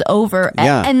life is over.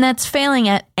 Yeah. And that's failing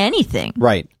at anything.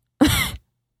 Right.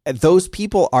 Those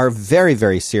people are very,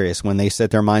 very serious when they set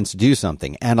their minds to do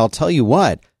something. And I'll tell you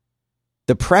what,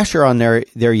 the pressure on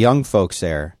their young folks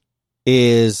there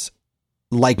is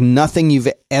like nothing you've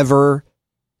ever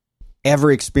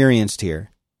experienced here.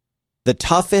 The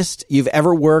toughest you've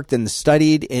ever worked and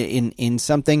studied in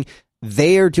something,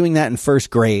 they are doing that in first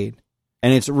grade.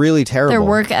 And it's really terrible. Their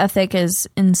work ethic is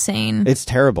insane. It's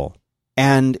terrible.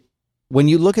 And when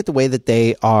you look at the way that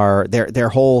they are, their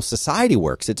whole society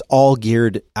works, it's all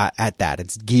geared at that.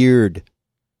 It's geared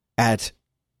at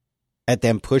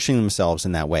them pushing themselves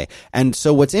in that way. And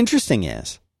so what's interesting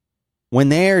is when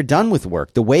they're done with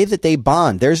work, the way that they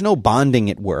bond, there's no bonding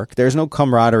at work. There's no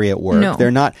camaraderie at work. No.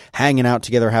 They're not hanging out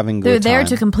together having a good time. They're there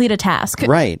to complete a task.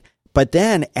 Right. But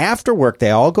then after work,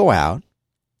 they all go out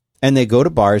and they go to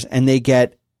bars and they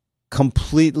get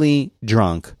completely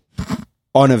drunk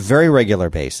on a very regular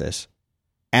basis.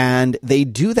 And they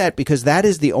do that because that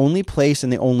is the only place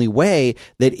and the only way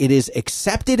that it is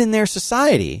accepted in their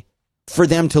society for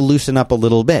them to loosen up a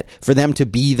little bit, for them to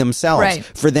be themselves, right.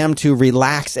 for them to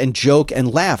relax and joke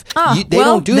and laugh. They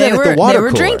well, don't do that at the water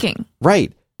cooler. They were drinking.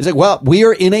 Right. It's like, well, we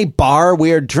are in a bar,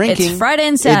 we are drinking. It's Friday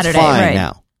and Saturday. It's fine right.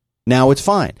 now. Now it's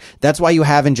fine. That's why you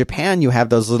have in Japan, you have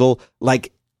those little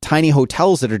like tiny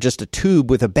hotels that are just a tube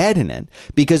with a bed in it.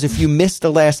 Because if you miss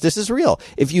this is real.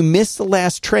 If you miss the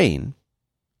last train,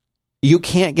 you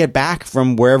can't get back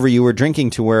from wherever you were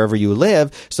drinking to wherever you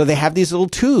live. So they have these little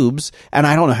tubes, and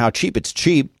I don't know how cheap. It's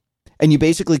cheap. And you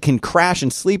basically can crash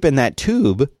and sleep in that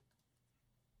tube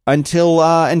until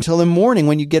the morning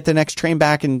when you get the next train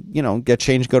back and, get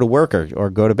changed, go to work or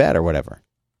go to bed or whatever.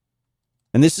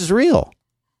 And this is real.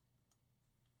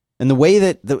 And the way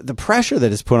that the pressure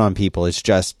that is put on people is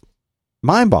just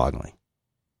mind-boggling.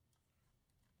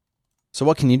 So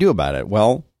what can you do about it?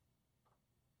 Well,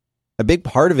 a big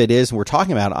part of it is we're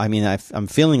talking about, I'm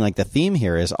feeling like the theme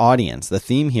here is audience. The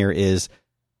theme here is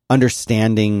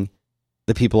understanding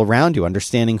the people around you,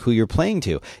 understanding who you're playing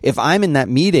to. If I'm in that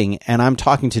meeting and I'm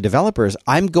talking to developers,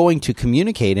 I'm going to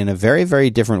communicate in a very,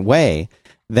 very different way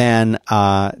than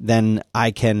I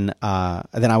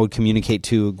would communicate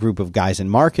to a group of guys in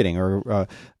marketing or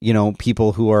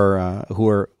people who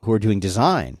are doing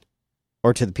design,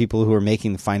 or to the people who are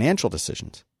making the financial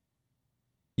decisions.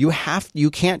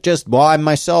 You can't just, I'm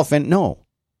myself, and no.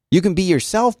 You can be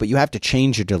yourself, but you have to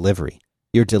change your delivery.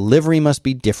 Your delivery must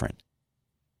be different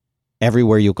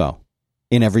everywhere you go,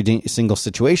 in every single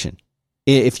situation,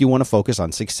 if you want to focus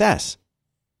on success.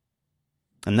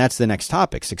 And that's the next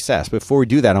topic, success. Before we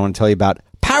do that, I want to tell you about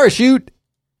Parachute.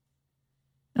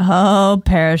 Oh,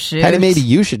 Parachute. Patty, maybe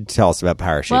you should tell us about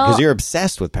Parachute, because you're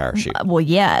obsessed with Parachute. Well,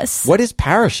 yes. What is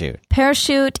Parachute?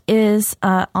 Parachute is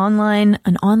an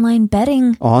online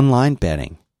betting. Online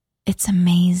betting. It's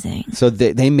amazing. So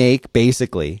they make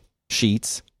basically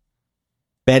sheets,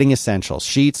 betting essentials,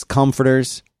 sheets,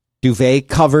 comforters, duvet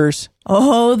covers.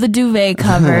 Oh, the duvet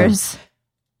covers.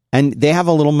 And they have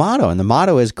a little motto, and the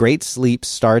motto is great sleep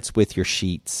starts with your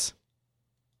sheets.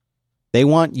 They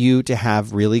want you to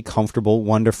have really comfortable,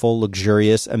 wonderful,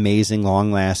 luxurious, amazing,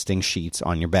 long-lasting sheets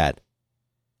on your bed.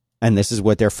 And this is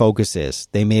what their focus is.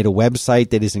 They made a website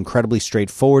that is incredibly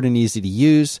straightforward and easy to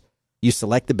use. You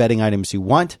select the bedding items you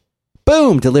want.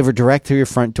 Boom! Delivered direct to your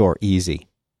front door. Easy.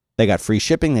 They got free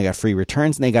shipping. They got free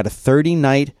returns. And they got a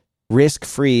 30-night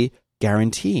risk-free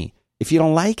guarantee. If you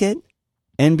don't like it,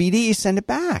 NBD, send it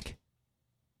back.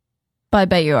 But I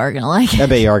bet you are going to like it. I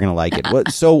bet you are going to like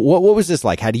it. So what was this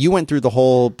like? How you went through the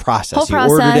whole process? You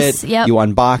ordered it. Yep. You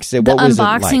unboxed it. The what was it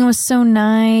like? unboxing was so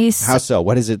nice. How so?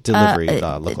 What does it delivery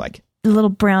look like? The little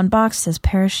brown box says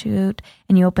parachute,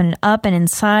 and you open it up, and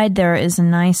inside there is a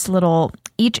nice little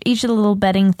each of the little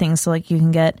bedding things. So like you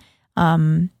can get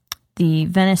the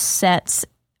Venice sets,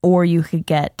 or you could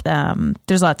get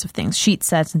there's lots of things, sheet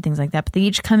sets and things like that. But they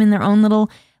each come in their own little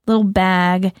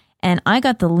bag, and I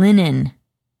got the linen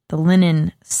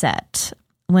set,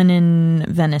 linen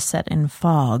Venice set in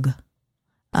fog.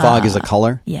 Fog is a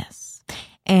color? Yes.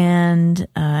 And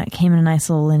it came in a nice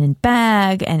little linen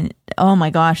bag. And oh my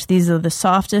gosh, these are the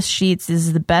softest sheets. This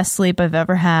is the best sleep I've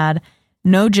ever had.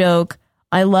 No joke.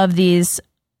 I love these.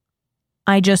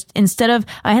 I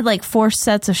had like 4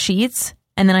 sets of sheets,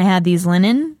 and then I had these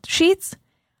linen sheets.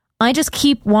 I just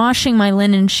keep washing my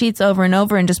linen sheets over and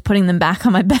over and just putting them back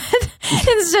on my bed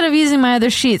instead of using my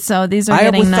other sheets. So these are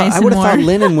getting nice and warm. I would have thought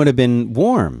linen would have been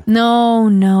warm.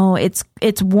 No. It's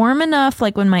warm enough,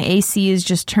 like when my AC is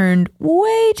just turned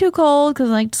way too cold because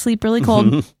I like to sleep really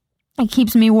cold. It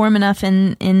keeps me warm enough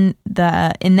in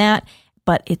that,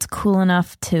 but it's cool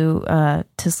enough to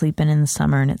sleep in the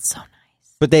summer, and it's so nice.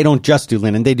 But they don't just do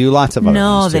linen; they do lots of other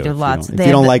things they do lots. If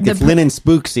you don't like if linen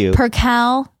spooks you,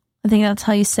 percale. I think that's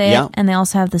how you say it. And they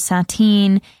also have the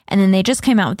sateen. And then they just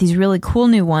came out with these really cool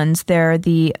new ones. They're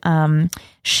the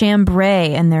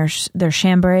chambray, and they're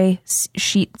chambray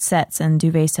sheet sets and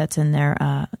duvet sets, and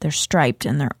they're striped,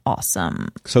 and they're awesome.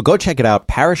 So go check it out.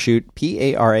 Parachute,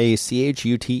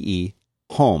 Parachute,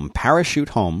 home,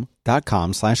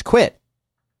 parachutehome.com/quit.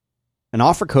 An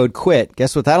offer code QUIT.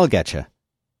 Guess what that'll get you?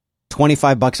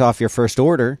 $25 off your first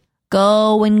order.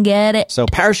 Go and get it. So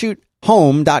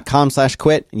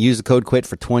parachutehome.com/quit and use the code QUIT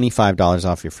for $25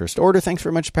 off your first order. Thanks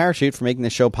very much, Parachute, for making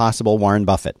this show possible. Warren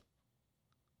Buffett.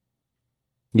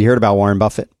 You heard about Warren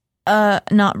Buffett?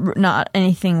 Not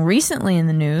anything recently in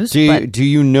the news. Do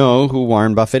you know who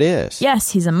Warren Buffett is?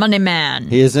 Yes, he's a money man.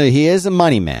 He is a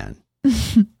money man.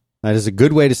 That is a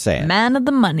good way to say it. Man of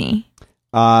the money.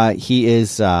 He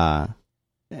is.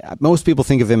 Most people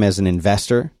think of him as an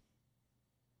investor.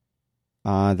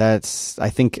 That's I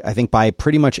think by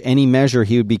pretty much any measure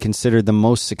he would be considered the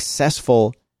most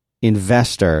successful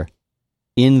investor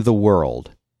in the world.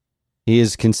 He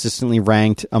is consistently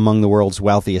ranked among the world's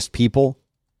wealthiest people.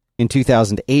 In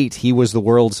 2008, he was the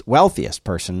world's wealthiest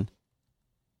person,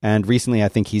 and recently I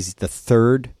think he's the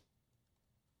 3rd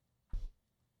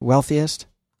wealthiest.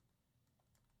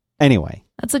 Anyway,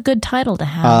 that's a good title to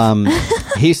have.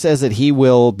 He says that he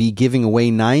will be giving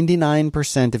away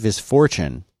 99% of his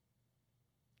fortune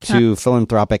to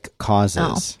philanthropic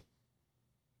causes,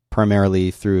 primarily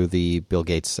through the Bill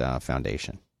Gates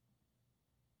Foundation.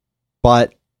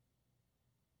 But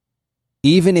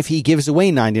even if he gives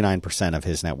away 99% of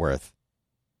his net worth,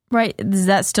 right? Is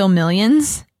that still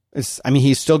millions?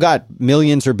 He's still got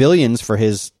millions or billions for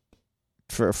his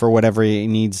for whatever he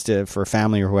needs to for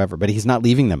family or whoever, but he's not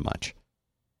leaving them much.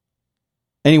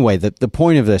 Anyway, the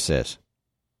point of this is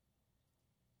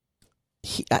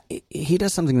he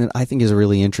does something that I think is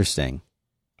really interesting.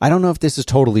 I don't know if this is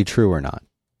totally true or not,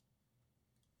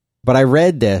 but I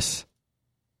read this,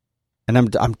 and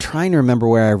I'm trying to remember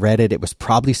where I read it. It was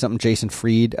probably something Jason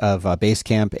Fried of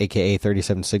Basecamp, aka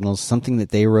 37 Signals, something that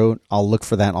they wrote. I'll look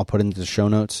for that and I'll put it into the show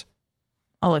notes.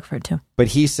 I'll look for it too. But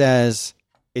he says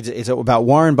it's about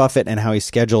Warren Buffett and how he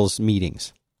schedules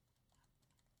meetings.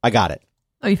 I got it.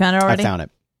 Oh, you found it already? I found it.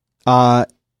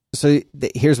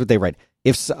 Here's what they write.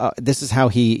 This is how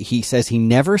he says he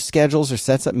never schedules or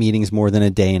sets up meetings more than a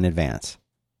day in advance.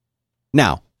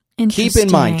 Now, keep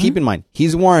in mind,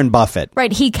 he's Warren Buffett.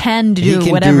 Right, he can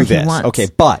do whatever he wants. Okay,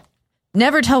 but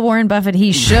never tell Warren Buffett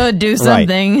he should do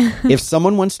something. Right. If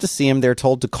someone wants to see him, they're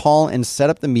told to call and set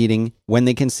up the meeting when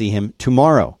they can see him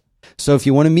tomorrow. So if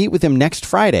you want to meet with him next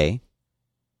Friday,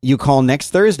 you call next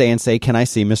Thursday and say, "Can I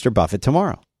see Mr. Buffett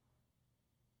tomorrow?"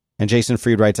 And Jason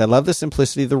Fried writes, "I love the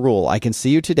simplicity of the rule. I can see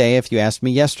you today if you asked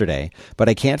me yesterday, but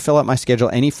I can't fill out my schedule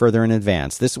any further in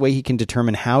advance. This way he can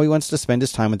determine how he wants to spend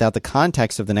his time within the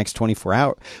context of the next 24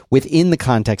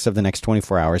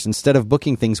 hours, instead of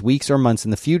booking things weeks or months in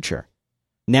the future.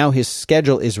 Now his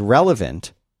schedule is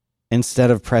relevant instead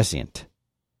of prescient.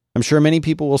 I'm sure many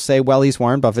people will say, well, he's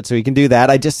Warren Buffett, so he can do that.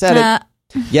 I just said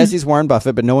it. Yes, he's Warren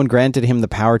Buffett, but no one granted him the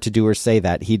power to do or say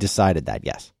that. He decided that,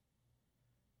 yes.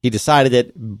 He decided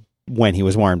it when he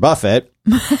was Warren Buffett.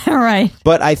 Right.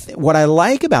 But what I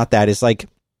like about that is like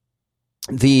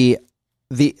the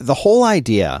whole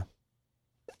idea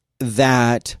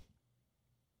that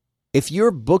if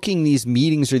you're booking these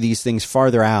meetings or these things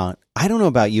farther out, I don't know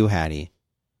about you, Hattie,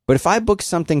 but if I book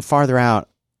something farther out,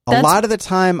 a lot of the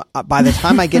time, by the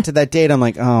time I get to that date, I'm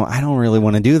like, oh, I don't really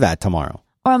want to do that tomorrow.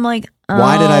 Or I'm like,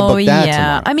 why did I book that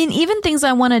tomorrow? I mean, even things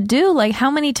I want to do, like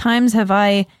how many times have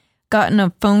I gotten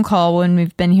a phone call when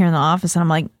we've been here in the office and I'm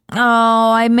like,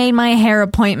 oh, I made my hair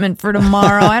appointment for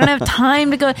tomorrow. I don't have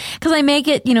time to go because I make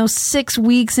it, 6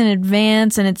 weeks in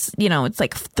advance and it's, it's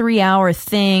like a 3-hour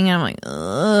thing. And I'm like,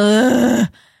 ugh,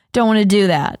 don't want to do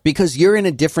that. Because you're in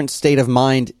a different state of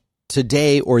mind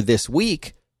today or this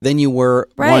week than you were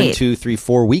 1, 2, 3,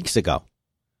 4 weeks ago.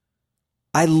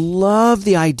 I love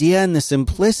the idea and the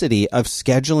simplicity of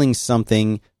scheduling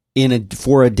something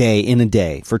for a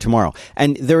day, for tomorrow.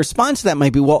 And the response to that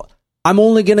might be, well, I'm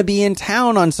only going to be in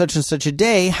town on such and such a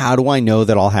day. How do I know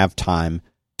that I'll have time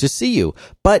to see you?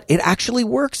 But it actually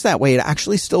works that way. It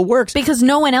actually still works. Because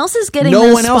no one else is getting no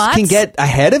those one spots. Else can get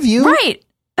ahead of you. Right.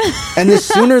 And the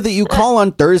sooner that you call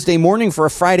on Thursday morning for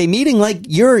a Friday meeting, like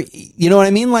you know what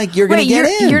I mean? Like you're going to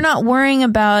get in. You're not worrying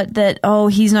about that, oh,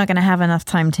 he's not going to have enough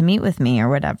time to meet with me or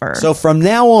whatever. So from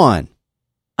now on.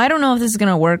 I don't know if this is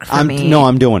going to work for me. No,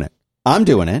 I'm doing it. I'm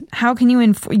doing it. How can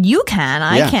you you can.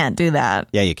 I can't do that.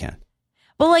 Yeah, you can.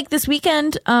 Well, like this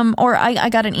weekend, I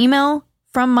got an email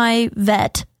from my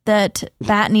vet that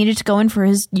Bat needed to go in for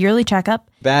his yearly checkup.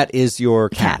 Bat is your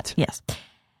cat. Yes.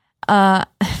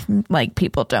 Like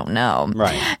people don't know.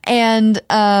 Right. And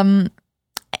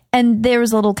there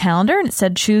was a little calendar and it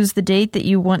said choose the date that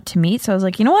you want to meet. So I was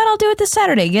like, you know what? I'll do it this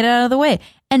Saturday. Get it out of the way.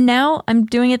 And now I'm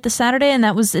doing it this Saturday, and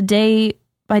that was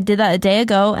I did that a day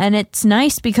ago, and it's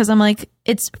nice because I'm like,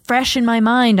 it's fresh in my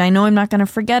mind. I know I'm not going to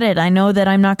forget it. I know that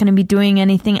I'm not going to be doing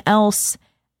anything else,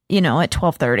 at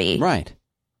 12:30. Right.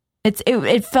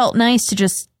 It felt nice to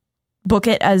just book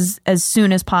it as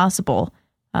soon as possible.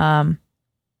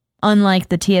 Unlike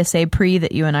the TSA pre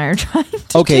that you and I are trying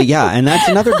to do. Yeah, and that's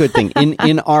another good thing.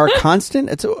 In our constant,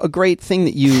 it's a great thing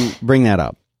that you bring that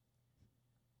up.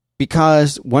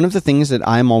 Because one of the things that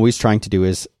I'm always trying to do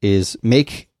is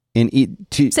make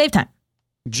to save time.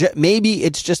 Maybe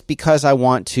it's just because I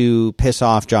want to piss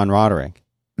off John Roderick.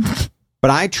 But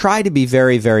I try to be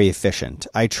very, very efficient.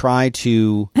 I try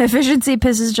to... Efficiency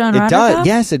pisses John Roderick off? It does. Off?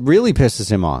 Yes, it really pisses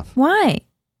him off. Why?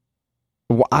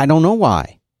 I don't know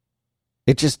why.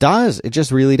 It just does. It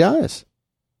just really does.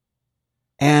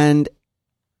 And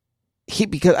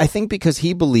because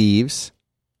he believes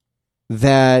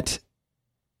that...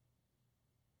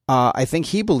 I think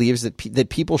he believes that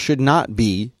people should not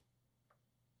be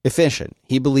efficient.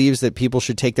 He believes that people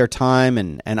should take their time,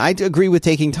 and I agree with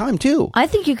taking time too. I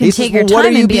think you can take your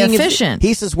time and be efficient.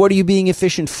 He says, "What are you being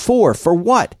efficient for? For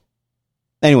what?"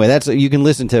 Anyway, you can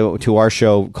listen to our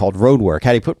show called Roadwork.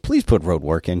 Hattie, please put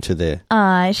Roadwork into the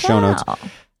show notes.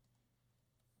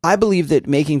 I believe that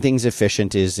making things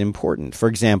efficient is important. For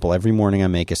example, every morning I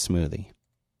make a smoothie.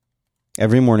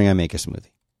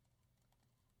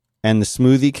 And the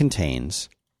smoothie contains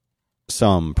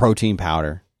some protein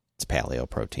powder. It's paleo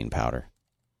protein powder.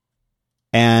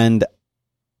 And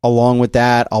along with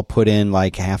that, I'll put in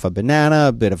like half a banana,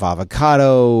 a bit of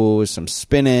avocado, some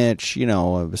spinach,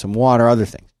 some water, other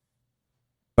things.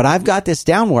 But I've got this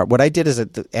down. What I did is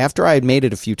after I had made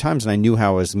it a few times and I knew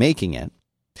how I was making it,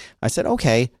 I said,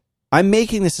 okay, I'm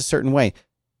making this a certain way.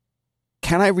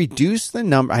 Can I reduce the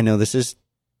number? I know this is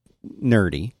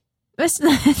nerdy. It's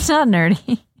not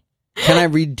nerdy. Can I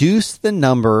reduce the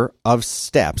number of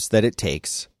steps that it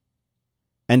takes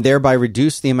and thereby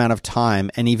reduce the amount of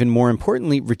time and even more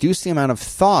importantly, reduce the amount of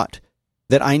thought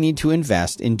that I need to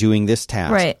invest in doing this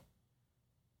task? Right.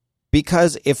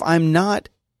 Because if I'm not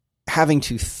having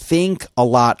to think a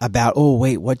lot about, oh,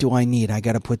 wait, what do I need? I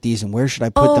got to put these in. Where should I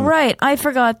put them? Oh, right. I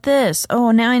forgot this.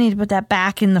 Oh, now I need to put that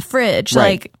back in the fridge.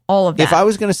 Right. Like all of that. If I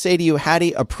was going to say to you,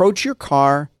 Hattie, approach your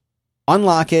car,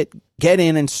 unlock it, get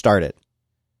in and start it.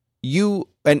 You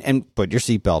and put your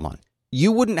seatbelt on.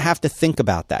 You wouldn't have to think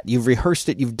about that. You've rehearsed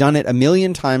it. You've done it a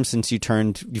million times since you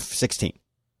turned 16.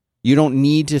 You don't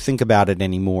need to think about it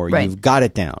anymore. Right. You've got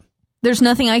it down. There's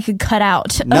nothing I could cut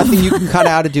out. Nothing you can cut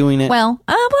out of doing it. Well,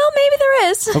 maybe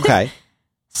there is. Okay.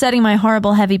 setting my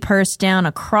horrible heavy purse down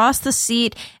across the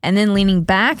seat and then leaning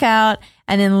back out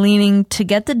and then leaning to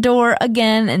get the door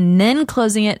again and then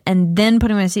closing it and then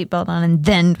putting my seatbelt on and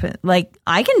then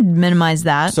I can minimize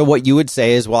that. So what you would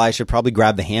say is, well, I should probably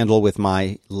grab the handle with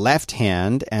my left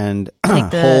hand and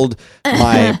hold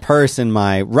my purse in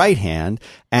my right hand.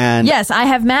 And yes, I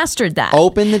have mastered that.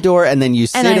 Open the door and then you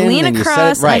sit and I in lean and across.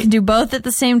 you set it right. I can do both at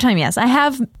the same time. Yes, I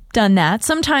have done that.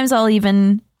 Sometimes I'll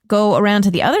even go around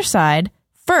to the other side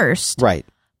first. Right.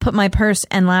 Put my purse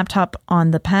and laptop on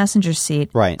the passenger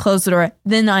seat. Right. Close the door.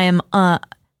 Then I am,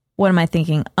 what am I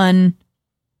thinking?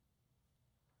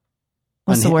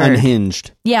 What's the word?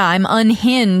 Unhinged. Yeah, I'm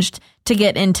unhinged to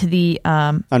get into the...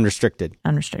 Unrestricted.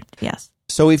 Unrestricted, yes.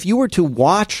 So if you were to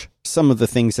watch some of the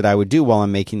things that I would do while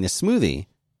I'm making this smoothie,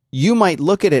 you might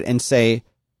look at it and say,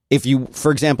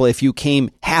 for example, if you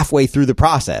came halfway through the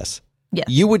process, yes,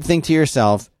 you would think to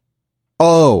yourself,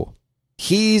 oh,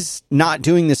 he's not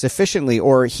doing this efficiently,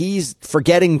 or he's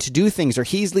forgetting to do things, or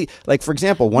like, for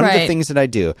example, one of the things that I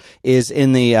do is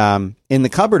in the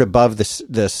cupboard above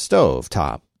the stove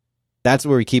top. That's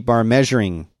where we keep our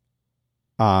measuring,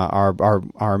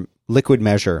 our liquid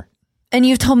measure. And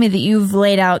you've told me that you've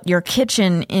laid out your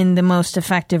kitchen in the most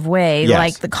effective way, yes,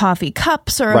 like the coffee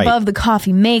cups are above the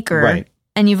coffee maker. Right.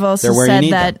 And you've also said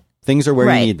that things are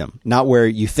where you need them, not where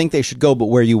you think they should go, but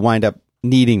where you wind up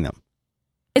needing them.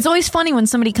 It's always funny when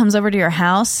somebody comes over to your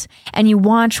house and you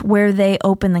watch where they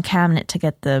open the cabinet to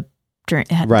get the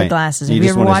glasses. Have you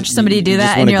ever watched somebody do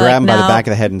that? And you're grab them by no. the back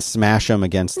of the head and smash them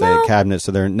against the cabinet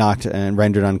so they're knocked and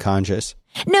rendered unconscious.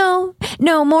 No,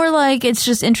 more like it's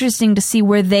just interesting to see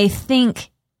where they think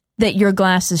that your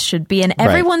glasses should be, and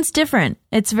everyone's different.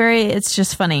 It's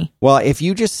just funny. Well, if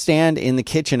you just stand in the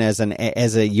kitchen as a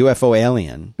UFO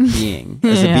alien being,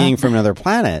 as a being from another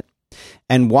planet,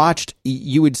 and watched,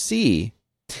 you would see.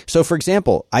 So, for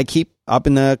example, I keep up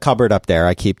in the cupboard up there,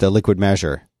 I keep the liquid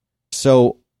measure.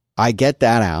 So I get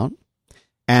that out,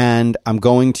 and I'm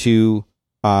going to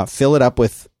fill it up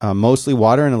with mostly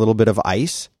water and a little bit of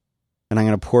ice, and I'm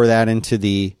going to pour that into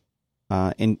the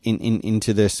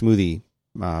into the smoothie.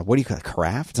 What do you call it?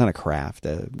 Carafe? It's not a carafe.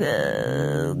 The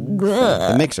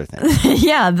mixer thing.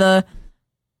 Yeah, the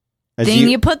thing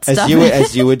you put stuff in.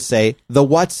 As you would say, the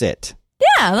what's it.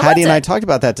 Yeah, Hattie and I talked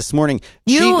about that this morning.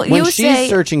 When she's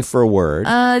searching for a word,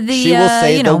 she will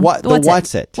say the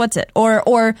what's it. What's it?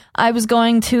 Or I was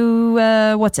going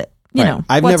to what's it? You know,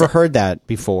 I've never heard that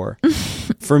before.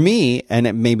 For me,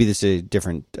 and maybe this is a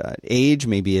different age,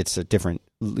 maybe it's a different,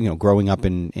 growing up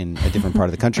in a different part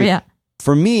of the country. Yeah.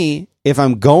 For me, if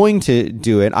I'm going to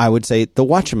do it, I would say the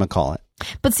whatchamacallit.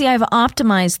 But see, I've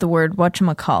optimized the word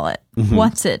whatchamacallit. Mm-hmm.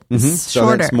 What's it? Mm-hmm. So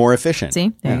shorter. that's more efficient.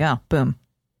 See? There you go. Boom.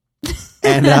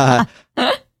 And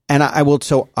I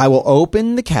will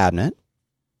open the cabinet.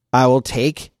 I will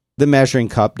take the measuring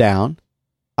cup down.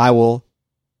 I will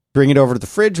bring it over to the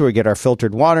fridge where we get our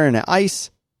filtered water and ice,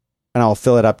 and I'll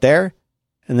fill it up there,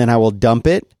 and then I will dump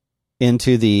it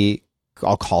into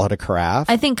I'll call it a carafe.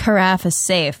 I think carafe is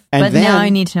safe, and but now I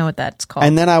need to know what that's called.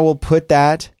 And then I will put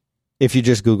that, if you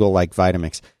just Google like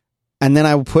Vitamix, and then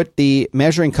I will put the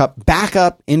measuring cup back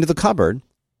up into the cupboard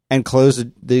and close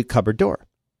the cupboard door.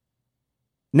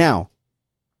 Now,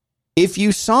 if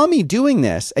you saw me doing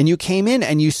this and you came in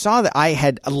and you saw that I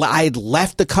had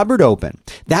left the cupboard open,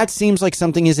 that seems like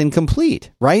something is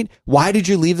incomplete, right? Why did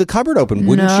you leave the cupboard open?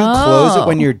 Wouldn't you close it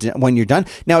when you're done?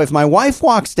 Now, if my wife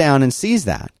walks down and sees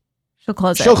that, she'll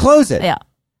close it. Yeah.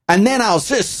 And then I'll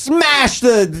just smash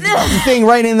the thing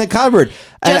right in the cupboard.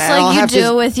 Just like you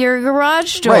do with your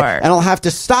garage door. Right. And I'll have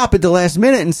to stop at the last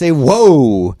minute and say,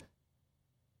 whoa.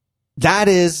 That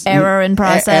is error in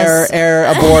process. Error,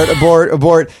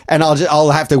 abort. And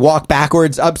I'll have to walk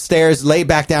backwards upstairs, lay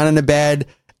back down in the bed,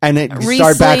 and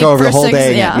start back over the whole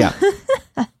day again.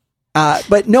 Yeah.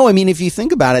 But no, I mean, if you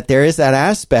think about it, there is that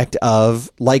aspect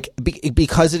of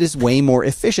because it is way more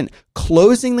efficient.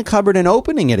 Closing the cupboard and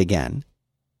opening it again.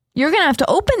 You're going to have to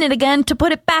open it again to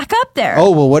put it back up there.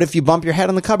 Oh, well, what if you bump your head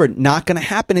on the cupboard? Not going to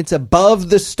happen. It's above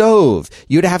the stove.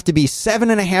 You'd have to be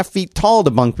 7.5 feet tall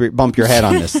to bump your head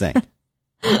on this thing.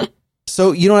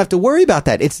 So you don't have to worry about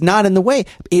that. It's not in the way.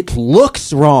 It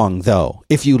looks wrong, though.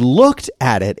 If you looked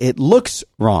at it, it looks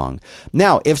wrong.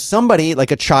 Now, if somebody,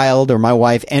 like a child or my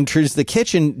wife, enters the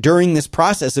kitchen during this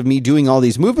process of me doing all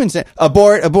these movements,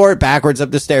 abort, backwards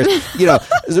up the stairs,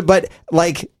 but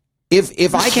like...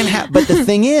 If I can but the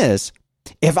thing is,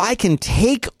 if I can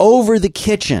take over the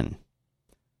kitchen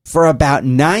for about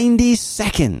 90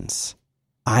 seconds,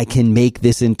 I can make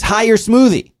this entire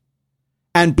smoothie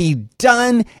and be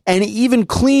done and even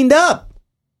cleaned up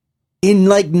in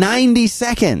like 90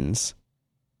 seconds.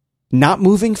 Not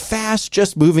moving fast,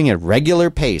 just moving at regular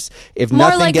pace. If More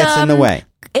nothing like, gets in the way.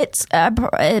 It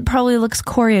probably looks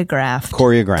choreographed.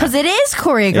 Because it is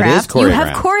choreographed. You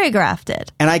have choreographed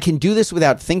it. And I can do this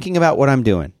without thinking about what I'm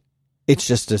doing. It's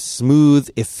just a smooth,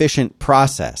 efficient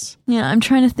process. Yeah, I'm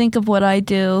trying to think of what I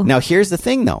do. Now, here's the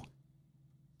thing, though.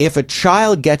 If a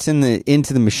child gets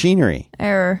into the machinery,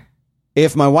 error.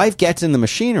 If my wife gets in the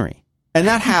machinery, and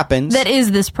that happens, that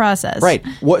is this process, right?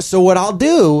 So what I'll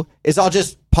do is I'll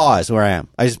just pause where I am.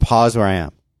 I just pause where I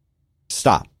am.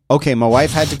 Stop. Okay, my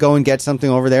wife had to go and get something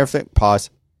over there. Pause.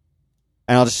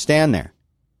 And I'll just stand there.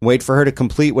 Wait for her to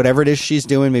complete whatever it is she's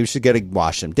doing. Maybe she's got to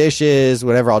wash some dishes,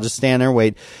 whatever. I'll just stand there,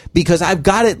 wait. Because I've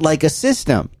got it like a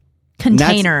system.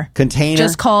 Container.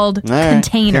 Just called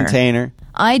container. Container.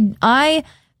 I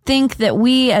think that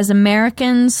we as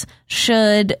Americans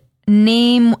should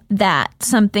name that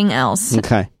something else.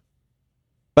 Okay.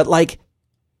 But like,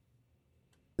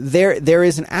 there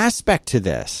is an aspect to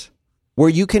this where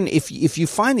you can, if you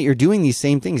find that you're doing these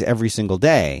same things every single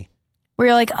day, where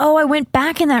you're like, oh, I went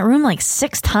back in that room like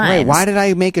 6 times. Right. Why did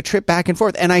I make a trip back and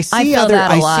forth? And I see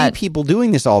see people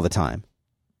doing this all the time.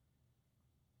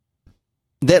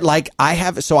 That like I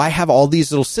have all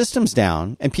these little systems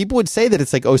down, and people would say that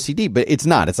it's like OCD, but it's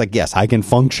not. It's like, yes, I can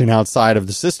function outside of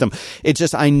the system. It's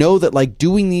just, I know that like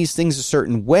doing these things a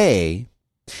certain way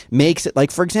makes it,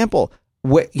 like, for example,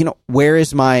 where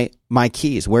is my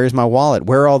keys? Where is my wallet?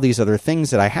 Where are all these other things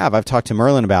that I have? I've talked to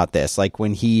Merlin about this. Like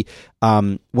when he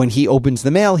opens the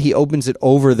mail, he opens it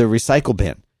over the recycle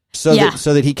bin. So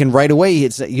that he can right away,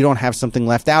 you don't have something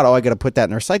left out. Oh, I got to put that in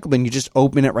the recycle bin. You just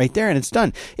open it right there and it's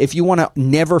done. If you want to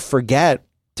never forget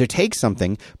to take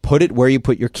something, put it where you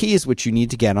put your keys, which you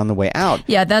need to get on the way out.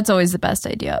 Yeah, that's always the best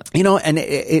idea. And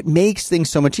it makes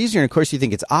things so much easier. And of course, you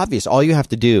think it's obvious. All you have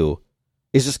to do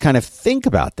is just kind of think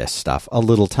about this stuff a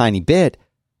little tiny bit,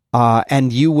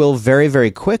 and you will very, very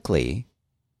quickly,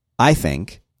 I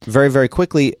think, very, very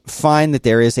quickly find that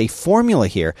there is a formula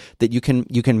here that you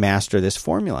can master this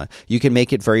formula. You can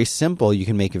make it very simple. You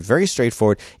can make it very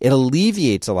straightforward. It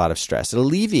alleviates a lot of stress. It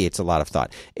alleviates a lot of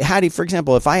thought. Hattie, for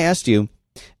example, if I asked you,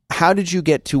 how did you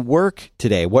get to work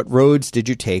today? What roads did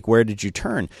you take? Where did you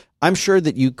turn? I'm sure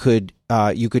that you could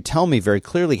tell me very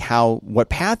clearly what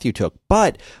path you took.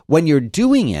 But when you're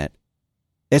doing it,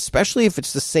 especially if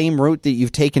it's the same route that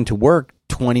you've taken to work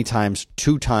 20 times,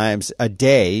 2 times a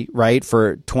day, right,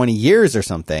 for 20 years or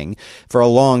something, for a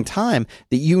long time,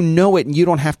 that you know it and you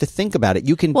don't have to think about it.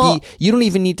 You don't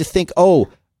even need to think, oh,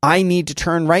 I need to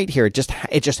turn right here. It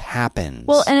just happens.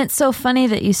 Well, and it's so funny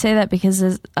that you say that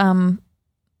because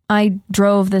I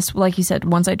drove this, like you said,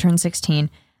 once I turned 16,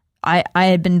 I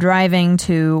had been driving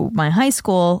to my high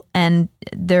school, and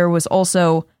there was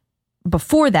also,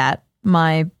 before that,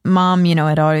 my mom,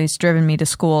 had always driven me to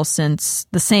school since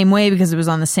the same way because it was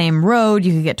on the same road.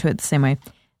 You could get to it the same way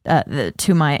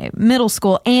to my middle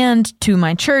school and to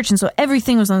my church. And so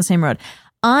everything was on the same road.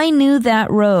 I knew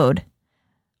that road.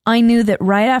 I knew that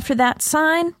right after that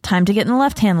sign, time to get in the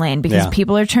left-hand lane because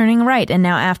people are turning right. And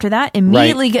now after that,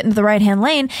 immediately get into the right-hand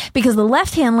lane because the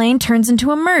left-hand lane turns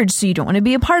into a merge. So you don't want to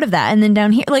be a part of that. And then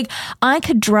down here, like, I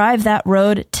could drive that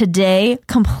road today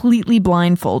completely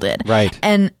blindfolded. Right.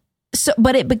 And so,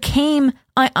 but it became,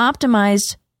 I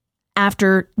optimized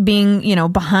after being,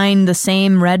 behind the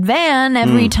same red van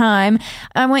every time.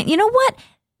 I went, you know what?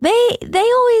 They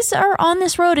always are on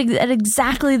this road at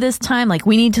exactly this time. Like,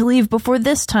 we need to leave before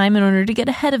this time in order to get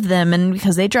ahead of them. And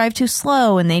because they drive too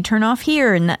slow and they turn off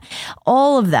here and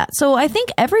all of that. So I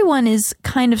think everyone is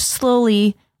kind of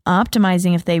slowly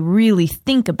optimizing if they really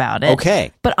think about it.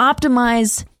 Okay. But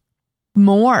optimize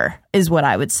more is what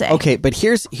I would say. Okay, but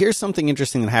here's something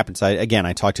interesting that happens.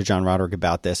 I talked to John Roderick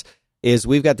about this. Is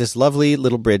we've got this lovely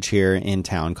little bridge here in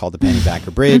town called the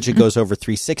Pennybacker Bridge. It goes over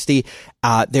 360.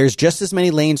 There's just as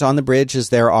many lanes on the bridge as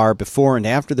there are before and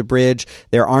after the bridge.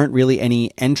 There aren't really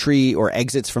any entry or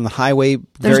exits from the highway.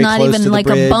 There's very not close even to the like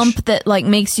bridge. A bump that like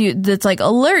makes you, that's like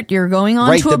alert, you're going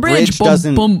on to a bridge.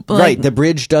 The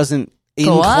bridge doesn't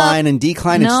incline and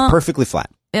decline. No. It's perfectly flat.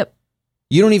 Yep.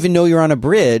 You don't even know you're on a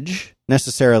bridge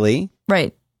necessarily.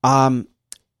 Right.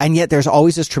 And yet there's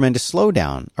always this tremendous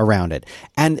slowdown around it.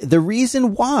 And the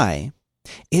reason why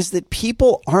is that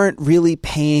people aren't really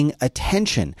paying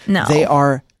attention. No. They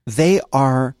are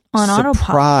on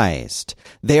surprised.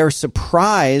 They are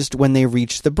surprised when they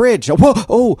reach the bridge.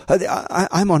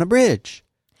 I'm on a bridge.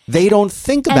 They don't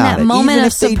think about it. Moment even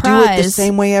of if they surprise, do it the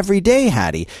same way every day,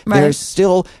 Hattie. Right. There's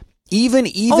still Even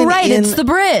oh, right, in, it's the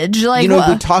bridge. Like, you know,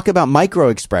 we talk about micro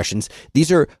expressions.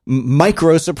 These are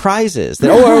micro surprises.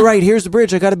 That, oh, all right, here's the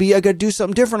bridge. I got to do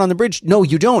something different on the bridge. No,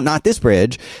 you don't. Not this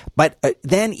bridge. But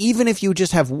then even if you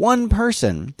just have one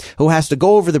person who has to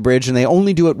go over the bridge and they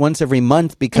only do it once every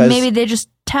month because and maybe they just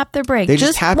tap their brake. They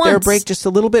just tap once. their brake just a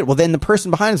little bit. Well, then the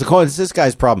person behind is like, oh, it's this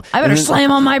guy's problem. I better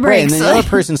slam on my brakes. Right, and then the other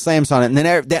person slams on it. And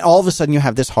then all of a sudden you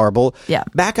have this horrible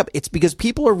backup. It's because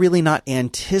people are really not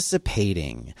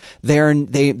anticipating.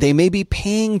 They may be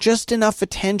paying just enough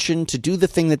attention to do the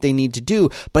thing that they need to do,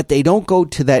 but they don't go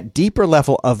to that deeper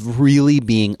level of really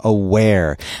being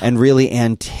aware and really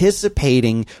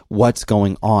anticipating what's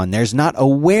going on. There's not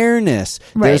awareness.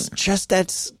 Right. There's just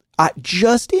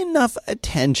enough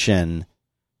attention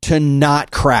to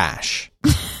not crash.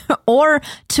 Or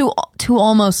to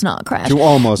almost not crash. To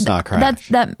almost not crash.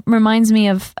 That reminds me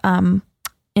of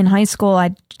in high school,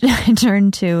 I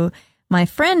turned to my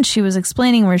friend. She was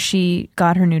explaining where she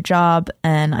got her new job,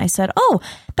 and I said, "Oh,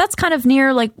 that's kind of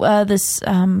near like this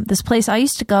place I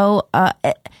used to go.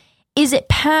 Is it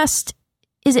past?"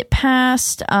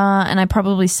 And I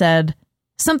probably said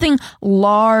something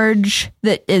large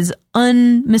that is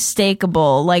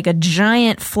unmistakable, like a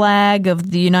giant flag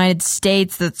of the United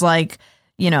States that's like,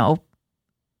 you know,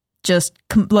 just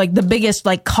like the biggest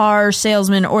like car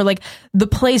salesman, or like the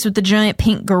place with the giant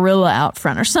pink gorilla out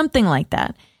front or something like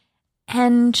that.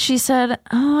 And she said,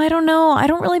 oh, I don't know. I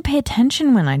don't really pay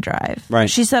attention when I drive. Right.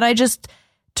 She said, I just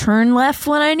turn left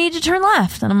when I need to turn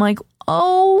left. And I'm like,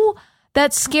 oh,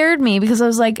 that scared me, because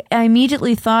I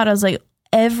immediately thought, I was like,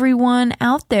 everyone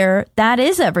out there, that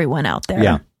is everyone out there.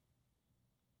 Yeah.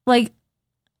 Like,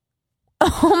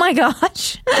 oh my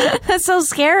gosh, that's so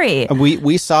scary.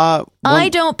 We saw. I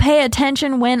don't pay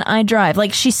attention when I drive.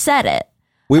 Like, she said it.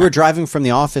 We were driving from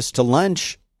the office to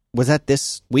lunch. Was that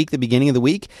this week, the beginning of the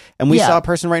week? And we saw a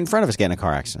person right in front of us get in a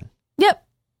car accident. Yep.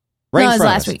 Right in no, it was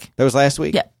front last of us. week. That was last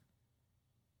week? Yep.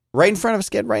 Right in front of us,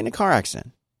 get right in a car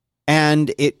accident.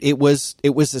 And it was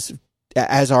this,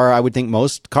 as are, I would think,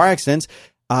 most car accidents,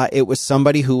 it was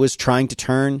somebody who was trying to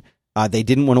turn. They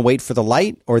didn't want to wait for the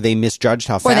light, or they misjudged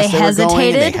how fast they were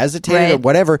going. They hesitated, or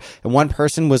whatever. And one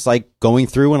person was like going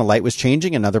through when a light was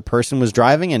changing. Another person was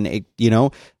driving, and they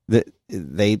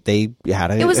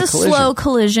had a It was a collision. slow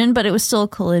collision, but it was still a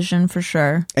collision for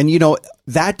sure. And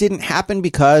that didn't happen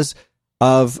because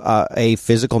of a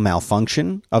physical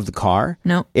malfunction of the car.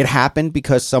 No, it happened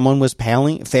because someone was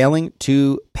failing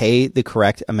to pay the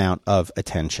correct amount of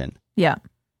attention. Yeah,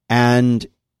 and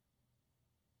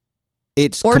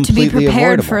it's or to be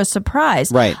prepared avoidable. for a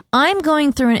surprise. Right. I'm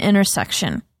going through an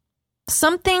intersection.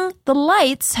 The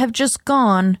lights have just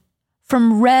gone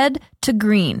from red to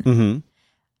green. Mm-hmm.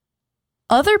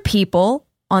 Other people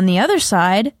on the other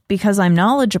side, because I'm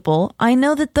knowledgeable, I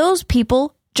know that those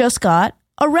people just got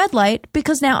a red light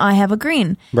because now I have a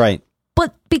green. Right.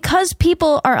 But because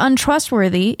people are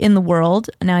untrustworthy in the world,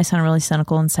 now I sound really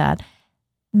cynical and sad,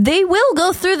 they will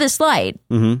go through this light.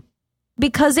 Mm-hmm.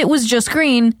 Because it was just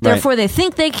green, therefore they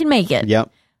think they can make it.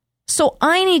 Yep. So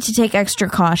I need to take extra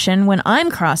caution when I'm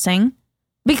crossing,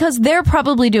 because they're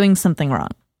probably doing something wrong.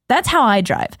 That's how I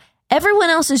drive.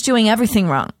 Everyone else is doing everything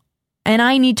wrong, and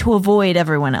I need to avoid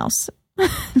everyone else.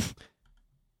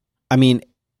 I mean,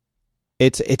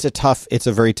 it's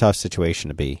a very tough situation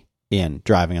to be in,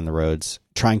 driving on the roads,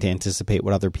 trying to anticipate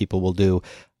what other people will do.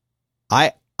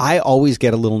 I always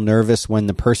get a little nervous when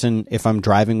if I'm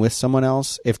driving with someone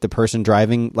else, if the person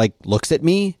driving like looks at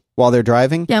me while they're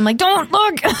driving. Yeah, I'm like, don't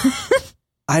look.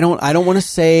 I don't want to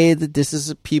say that this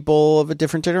is people of a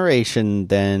different generation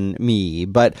than me,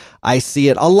 but I see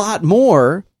it a lot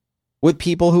more with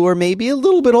people who are maybe a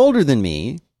little bit older than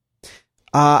me.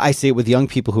 I see it with young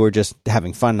people who are just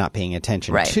having fun, not paying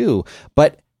attention too.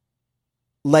 But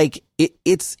like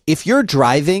it's if you're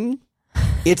driving,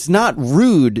 it's not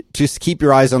rude to you're keep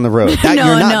your eyes on the road. You're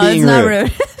not being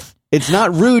rude. It's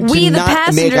not rude to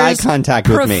not make eye contact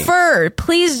with me.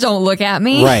 Please don't look at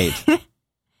me. Right.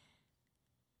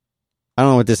 I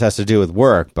don't know what this has to do with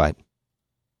work, but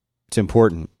it's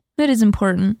important. It is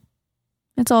important.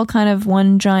 It's all kind of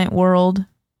one giant world,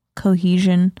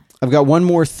 cohesion. I've got one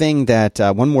more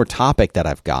topic that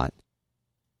I've got.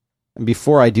 And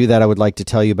before I do that, I would like to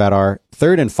tell you about our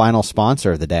third and final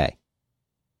sponsor of the day.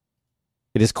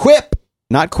 It is Quip,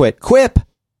 not Quit. Quip,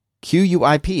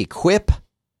 Q-U-I-P,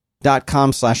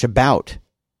 quip.com/about.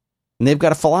 And they've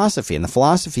got a philosophy, and the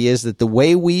philosophy is that the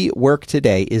way we work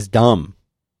today is dumb.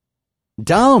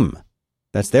 Dumb.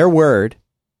 That's their word.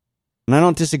 And I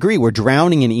don't disagree. We're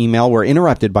drowning in email, we're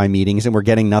interrupted by meetings, and we're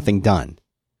getting nothing done.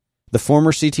 The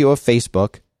former CTO of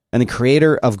Facebook and the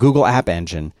creator of Google App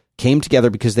Engine came together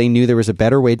because they knew there was a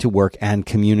better way to work and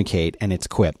communicate, and it's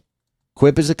Quip.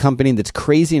 Quip is a company that's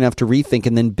crazy enough to rethink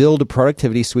and then build a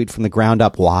productivity suite from the ground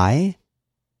up. Why?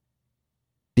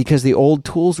 Because the old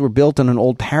tools were built on an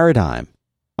old paradigm,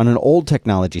 on an old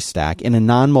technology stack in a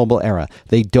non-mobile era.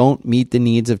 They don't meet the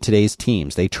needs of today's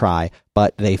teams. They try,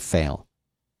 but they fail.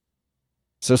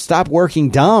 So stop working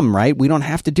dumb, right? We don't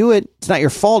have to do it. It's not your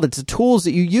fault. It's the tools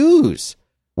that you use.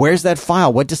 Where's that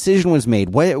file? What decision was made?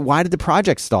 Why did the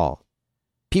project stall?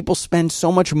 People spend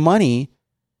so much money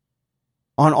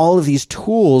on all of these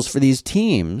tools for these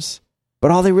teams, but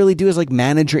all they really do is like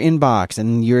manage your inbox,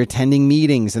 and you're attending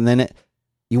meetings, and then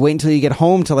you wait until you get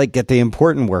home to like get the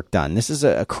important work done. This is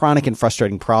a chronic and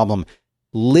frustrating problem.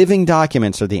 Living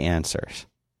documents are the answers.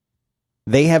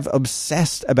 They have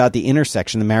obsessed about the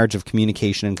intersection, the marriage of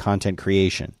communication and content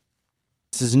creation.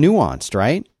 This is nuanced,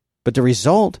 right? But the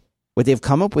result, what they've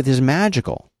come up with, is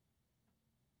magical.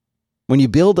 When you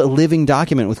build a living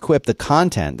document with Quip, the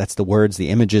content, that's the words, the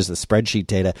images, the spreadsheet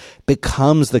data,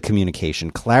 becomes the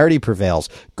communication. Clarity prevails.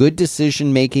 Good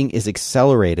decision-making is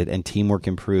accelerated, and teamwork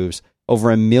improves. Over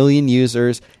 1 million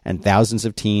users and thousands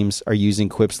of teams are using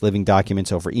Quip's living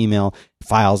documents over email,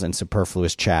 files, and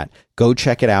superfluous chat. Go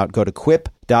check it out. Go to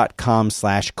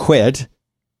quip.com/quit.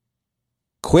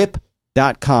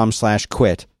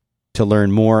 Quip.com/quit to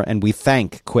learn more. And we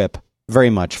thank Quip very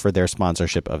much for their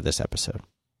sponsorship of this episode.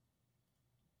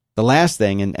 The last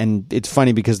thing, and it's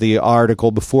funny because the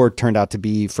article before turned out to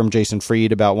be from Jason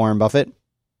Fried about Warren Buffett,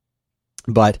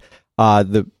 but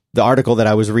the article that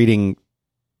I was reading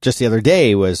just the other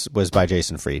day was by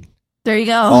Jason Fried. There you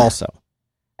go. Also,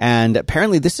 and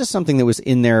apparently this is something that was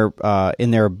in their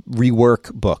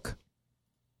rework book.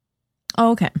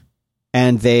 Oh, okay.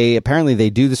 And they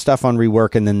do the stuff on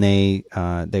rework, and then they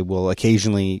will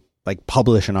occasionally like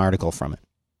publish an article from it.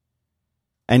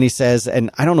 And he says,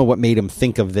 and I don't know what made him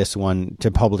think of this one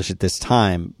to publish at this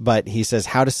time, but he says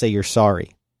how to say you're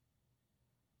sorry.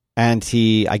 And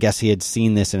I guess he had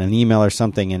seen this in an email or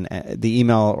something, and the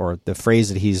email or the phrase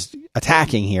that he's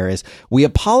attacking here is, "We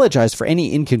apologize for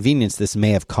any inconvenience this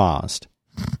may have caused."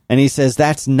 And he says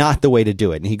that's not the way to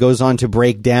do it. And he goes on to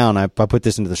break down, I put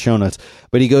this into the show notes,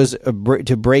 but he goes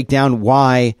to break down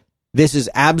why this is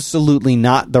absolutely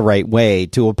not the right way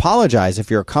to apologize if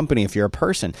you're a company, if you're a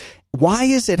person. Why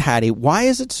is it, Hattie? Why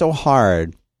is it so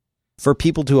hard for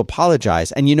people to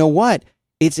apologize? And you know what?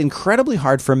 It's incredibly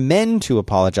hard for men to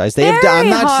apologize. They've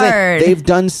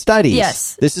done studies.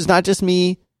 Yes. This is not just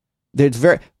me.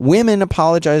 Women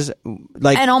apologize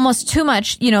and almost too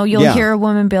much. You'll hear a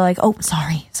woman be like, "Oh,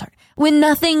 sorry," when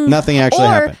nothing actually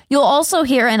happened. You'll also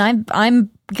hear, and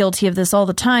I'm guilty of this all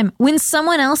the time, when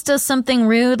someone else does something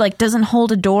rude, like doesn't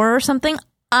hold a door or something,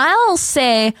 I'll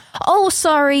say, "Oh,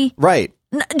 sorry." Right.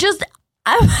 Just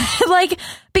like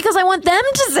because I want them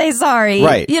to say sorry.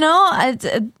 Right.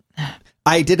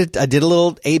 I did a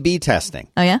little A/B testing.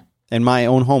 Oh yeah. In my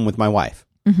own home with my wife.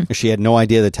 Mm-hmm. She had no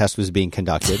idea the test was being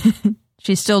conducted.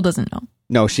 She still doesn't know.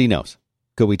 No, she knows.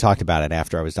 Because we talked about it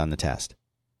after I was done the test.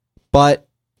 But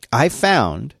I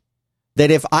found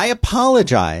that if I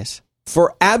apologize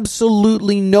for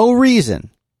absolutely no reason,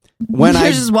 when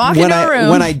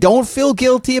I don't feel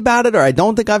guilty about it, or I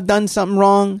don't think I've done something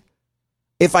wrong,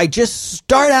 if I just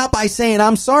start out by saying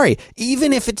I'm sorry,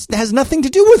 even if it has nothing to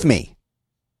do with me.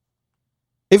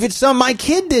 If it's my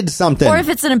kid did something. Or if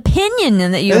it's an opinion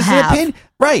that you have.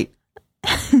 Right.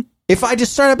 If I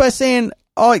just started by saying,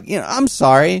 "Oh, I'm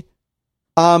sorry.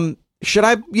 Should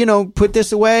I, put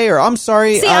this away?" Or "I'm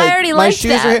sorry. See, I already my liked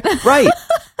shoes that." Are here." Right.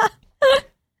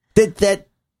 that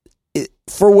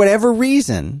for whatever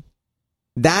reason,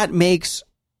 that makes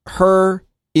her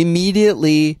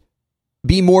immediately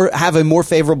have a more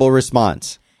favorable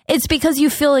response. It's because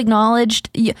you feel acknowledged.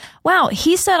 Wow,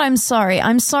 he said, "I'm sorry."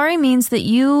 I'm sorry means that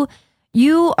you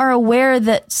are aware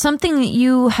that something that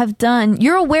you have done,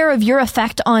 you're aware of your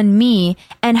effect on me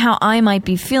and how I might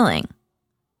be feeling.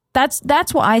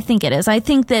 That's what I think it is. I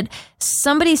think that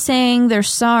somebody saying they're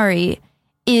sorry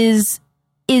is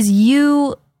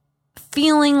you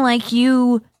feeling like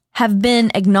you have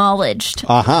been acknowledged.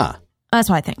 Uh-huh. That's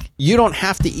what I think. You don't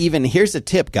have to even, here's a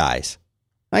tip, guys.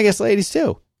 I guess ladies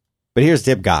too. But here's a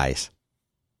tip, guys.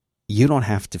 You don't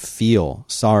have to feel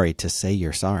sorry to say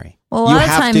you're sorry. Well, a lot of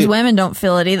times women don't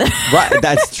feel it either. Right,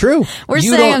 that's true. We're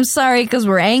saying I'm sorry because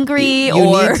we're angry. You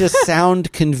need to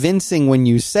sound convincing when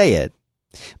you say it,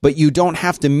 but you don't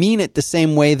have to mean it the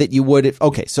same way that you would if...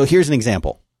 Okay, so here's an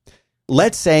example.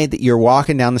 Let's say that you're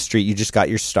walking down the street, you just got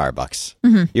your Starbucks.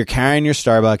 Mm-hmm. You're carrying your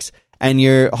Starbucks, and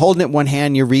you're holding it in one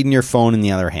hand, you're reading your phone in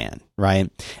the other hand, right?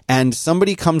 And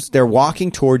somebody comes, they're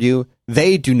walking toward you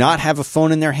They do not have a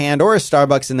phone in their hand or a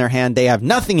Starbucks in their hand. They have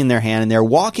nothing in their hand, and they're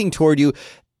walking toward you,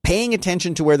 paying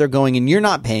attention to where they're going, and you're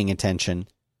not paying attention.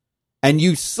 And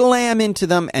you slam into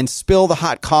them and spill the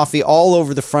hot coffee all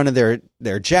over the front of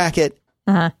their jacket.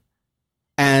 Uh-huh.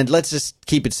 And let's just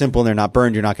keep it simple. They're not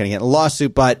burned. You're not going to get in a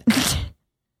lawsuit, but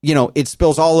it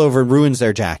spills all over and ruins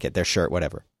their jacket, their shirt,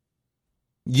 whatever.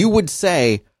 You would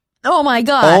say, oh my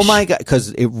gosh. Oh my God,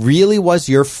 because it really was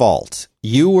your fault.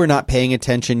 You were not paying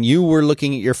attention. You were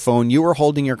looking at your phone. You were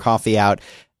holding your coffee out.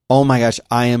 Oh my gosh,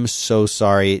 I am so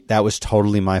sorry. That was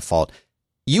totally my fault.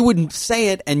 You wouldn't say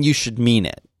it, and you should mean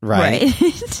it, right?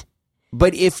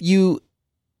 But if you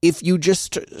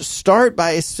just start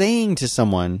by saying to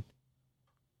someone,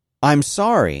 I'm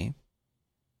sorry,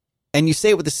 and you say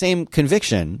it with the same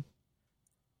conviction,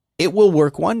 it will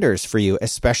work wonders for you,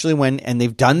 especially and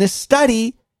they've done this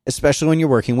study, especially when you're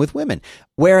working with women.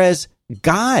 Whereas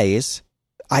guys,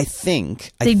 I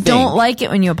think they don't like it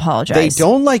when you apologize. They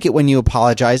don't like it when you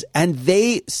apologize, and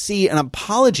they see an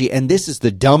apology, and this is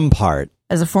the dumb part,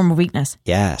 as a form of weakness.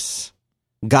 Yes.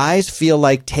 Guys feel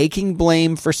like taking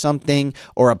blame for something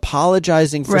or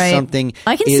apologizing for something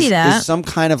I can see that. Is some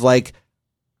kind of like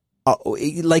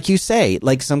you say,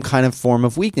 like some kind of form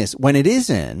of weakness, when it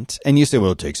isn't. And you say,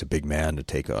 well, it takes a big man to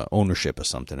take ownership of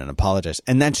something and apologize.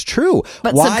 And that's true.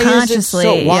 But why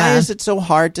subconsciously, why is it so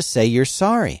hard to say you're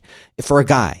sorry for a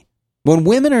guy? When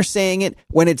women are saying it,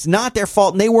 when it's not their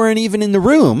fault and they weren't even in the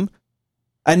room,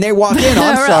 and they walk in,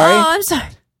 I'm sorry. Oh, I'm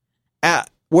sorry.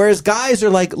 Whereas guys are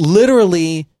like,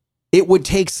 literally, it would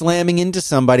take slamming into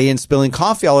somebody and spilling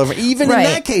coffee all over. Even in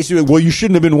that case, you're like, well, you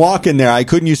shouldn't have been walking there.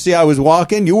 Couldn't you see I was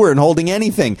walking? You weren't holding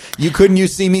anything. Couldn't you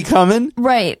see me coming?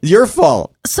 Right. Your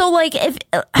fault. So, like, if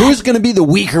who's going to be the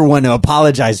weaker one to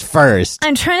apologize first?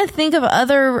 I'm trying to think of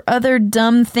other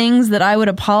dumb things that I would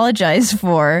apologize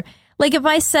for. Like, if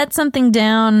I set something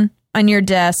down on your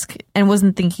desk and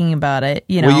wasn't thinking about it,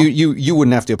 Well, you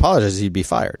wouldn't have to apologize. You'd be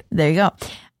fired. There you go.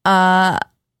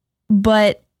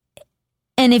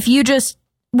 And if you just,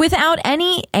 without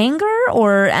any anger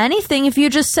or anything, if you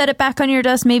just set it back on your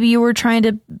desk, maybe you were trying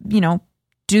to,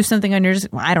 do something on your desk,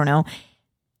 I don't know.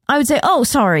 I would say, oh,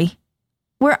 sorry.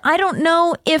 Where I don't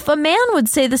know if a man would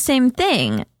say the same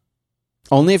thing.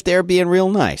 Only if they're being real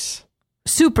nice.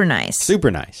 Super nice.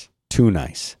 Super nice. Too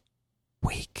nice.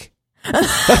 Weak.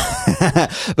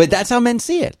 But that's how men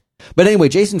see it. But anyway,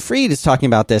 Jason Fried is talking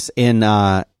about this in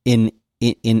a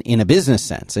business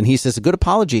sense. And he says, a good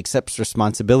apology accepts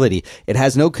responsibility. It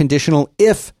has no conditional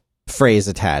if phrase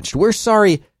attached. We're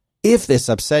sorry if this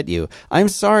upset you. I'm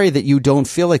sorry that you don't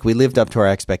feel like we lived up to our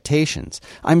expectations.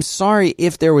 I'm sorry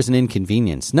if there was an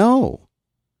inconvenience. No.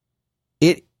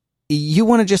 You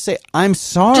want to just say, I'm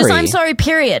sorry. Just, I'm sorry,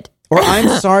 period. Or I'm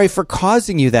sorry for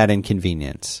causing you that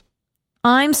inconvenience.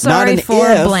 I'm sorry for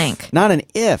blank. Not an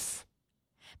if.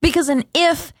 Because an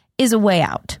if is a way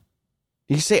out.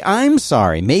 You say, I'm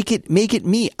sorry. Make it me.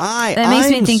 That makes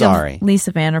me think sorry. Of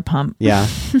Lisa Vanderpump. Yeah.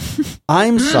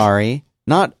 I'm sorry.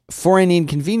 Not for any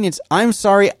inconvenience. I'm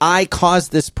sorry I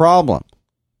caused this problem.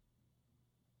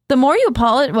 The more you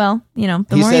apologize,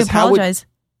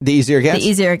 the easier it gets. The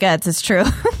easier it gets, it's true.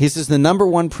 He says the number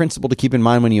one principle to keep in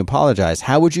mind when you apologize,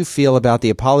 how would you feel about the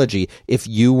apology if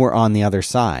you were on the other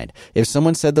side? If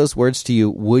someone said those words to you,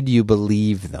 would you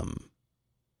believe them?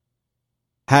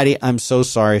 Hattie, I'm so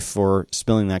sorry for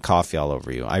spilling that coffee all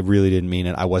over you. I really didn't mean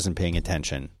it. I wasn't paying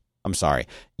attention. I'm sorry.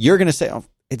 You're going to say, oh,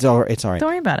 it's all right. Don't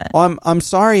worry about it. Oh, I'm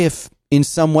sorry if in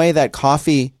some way that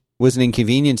coffee was an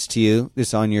inconvenience to you.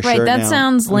 It's on your shirt now. Right, that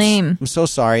sounds lame. I'm so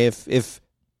sorry if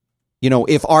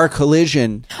our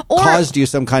collision caused you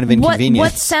some kind of inconvenience.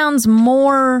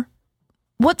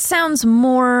 What sounds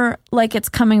more like it's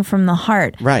coming from the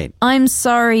heart? Right. I'm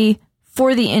sorry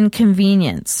for the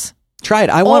inconvenience. Try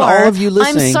it. I want all of you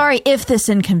listening. I'm sorry if this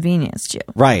inconvenienced you.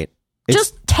 Right.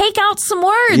 Just take out some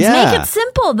words. Yeah. Make it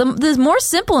simple. The more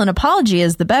simple an apology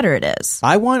is, the better it is.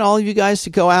 I want all of you guys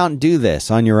to go out and do this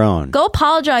on your own. Go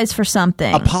apologize for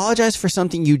something. Apologize for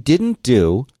something you didn't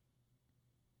do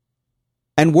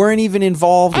and weren't even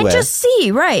involved with. And just see,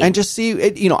 right. And just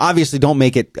see, obviously don't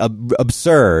make it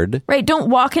absurd. Right. Don't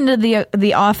walk into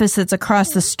the office that's across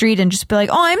the street and just be like,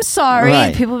 oh, I'm sorry.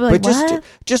 Right. People will be like, what?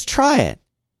 Just try it.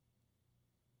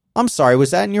 I'm sorry.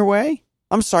 Was that in your way?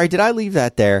 I'm sorry. Did I leave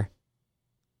that there?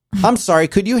 I'm sorry.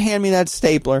 Could you hand me that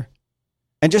stapler?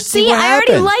 And just see what happens.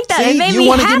 I already like that. See, it made you me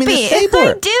want happy. To give me the stapler.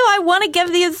 I do. I want to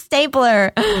give you a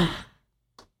stapler.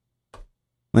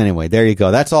 Anyway, there you go.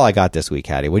 That's all I got this week,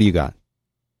 Hattie. What do you got?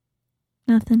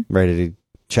 Nothing. Ready to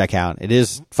check out. It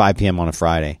is 5 p.m. on a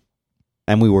Friday.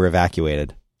 And we were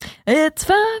evacuated. It's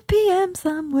 5 p.m.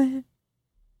 somewhere.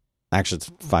 Actually,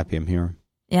 it's 5 p.m. here.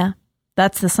 Yeah.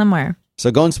 That's the somewhere.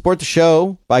 So go and support the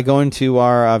show by going to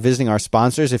our visiting our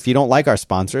sponsors. If you don't like our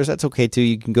sponsors, that's okay too.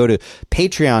 You can go to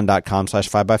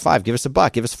patreon.com/5x5. Give us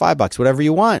 $1, give us $5, whatever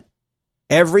you want.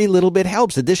 Every little bit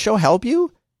helps. Did this show help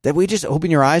you? Did we just open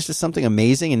your eyes to something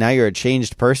amazing and now you're a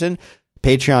changed person?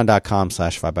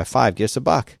 Patreon.com/5x5. Give us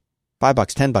 $1,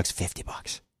 $5, $10,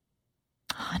 $50.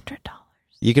 $100.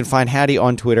 You can find Hattie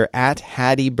on Twitter at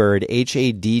HaddieBird,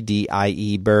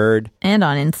 HADDIE Bird. And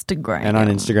on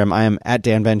Instagram. I am at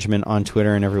Dan Benjamin on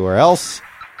Twitter and everywhere else.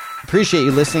 Appreciate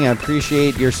you listening. I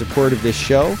appreciate your support of this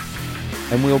show.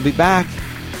 And we'll be back.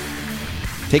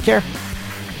 Take care.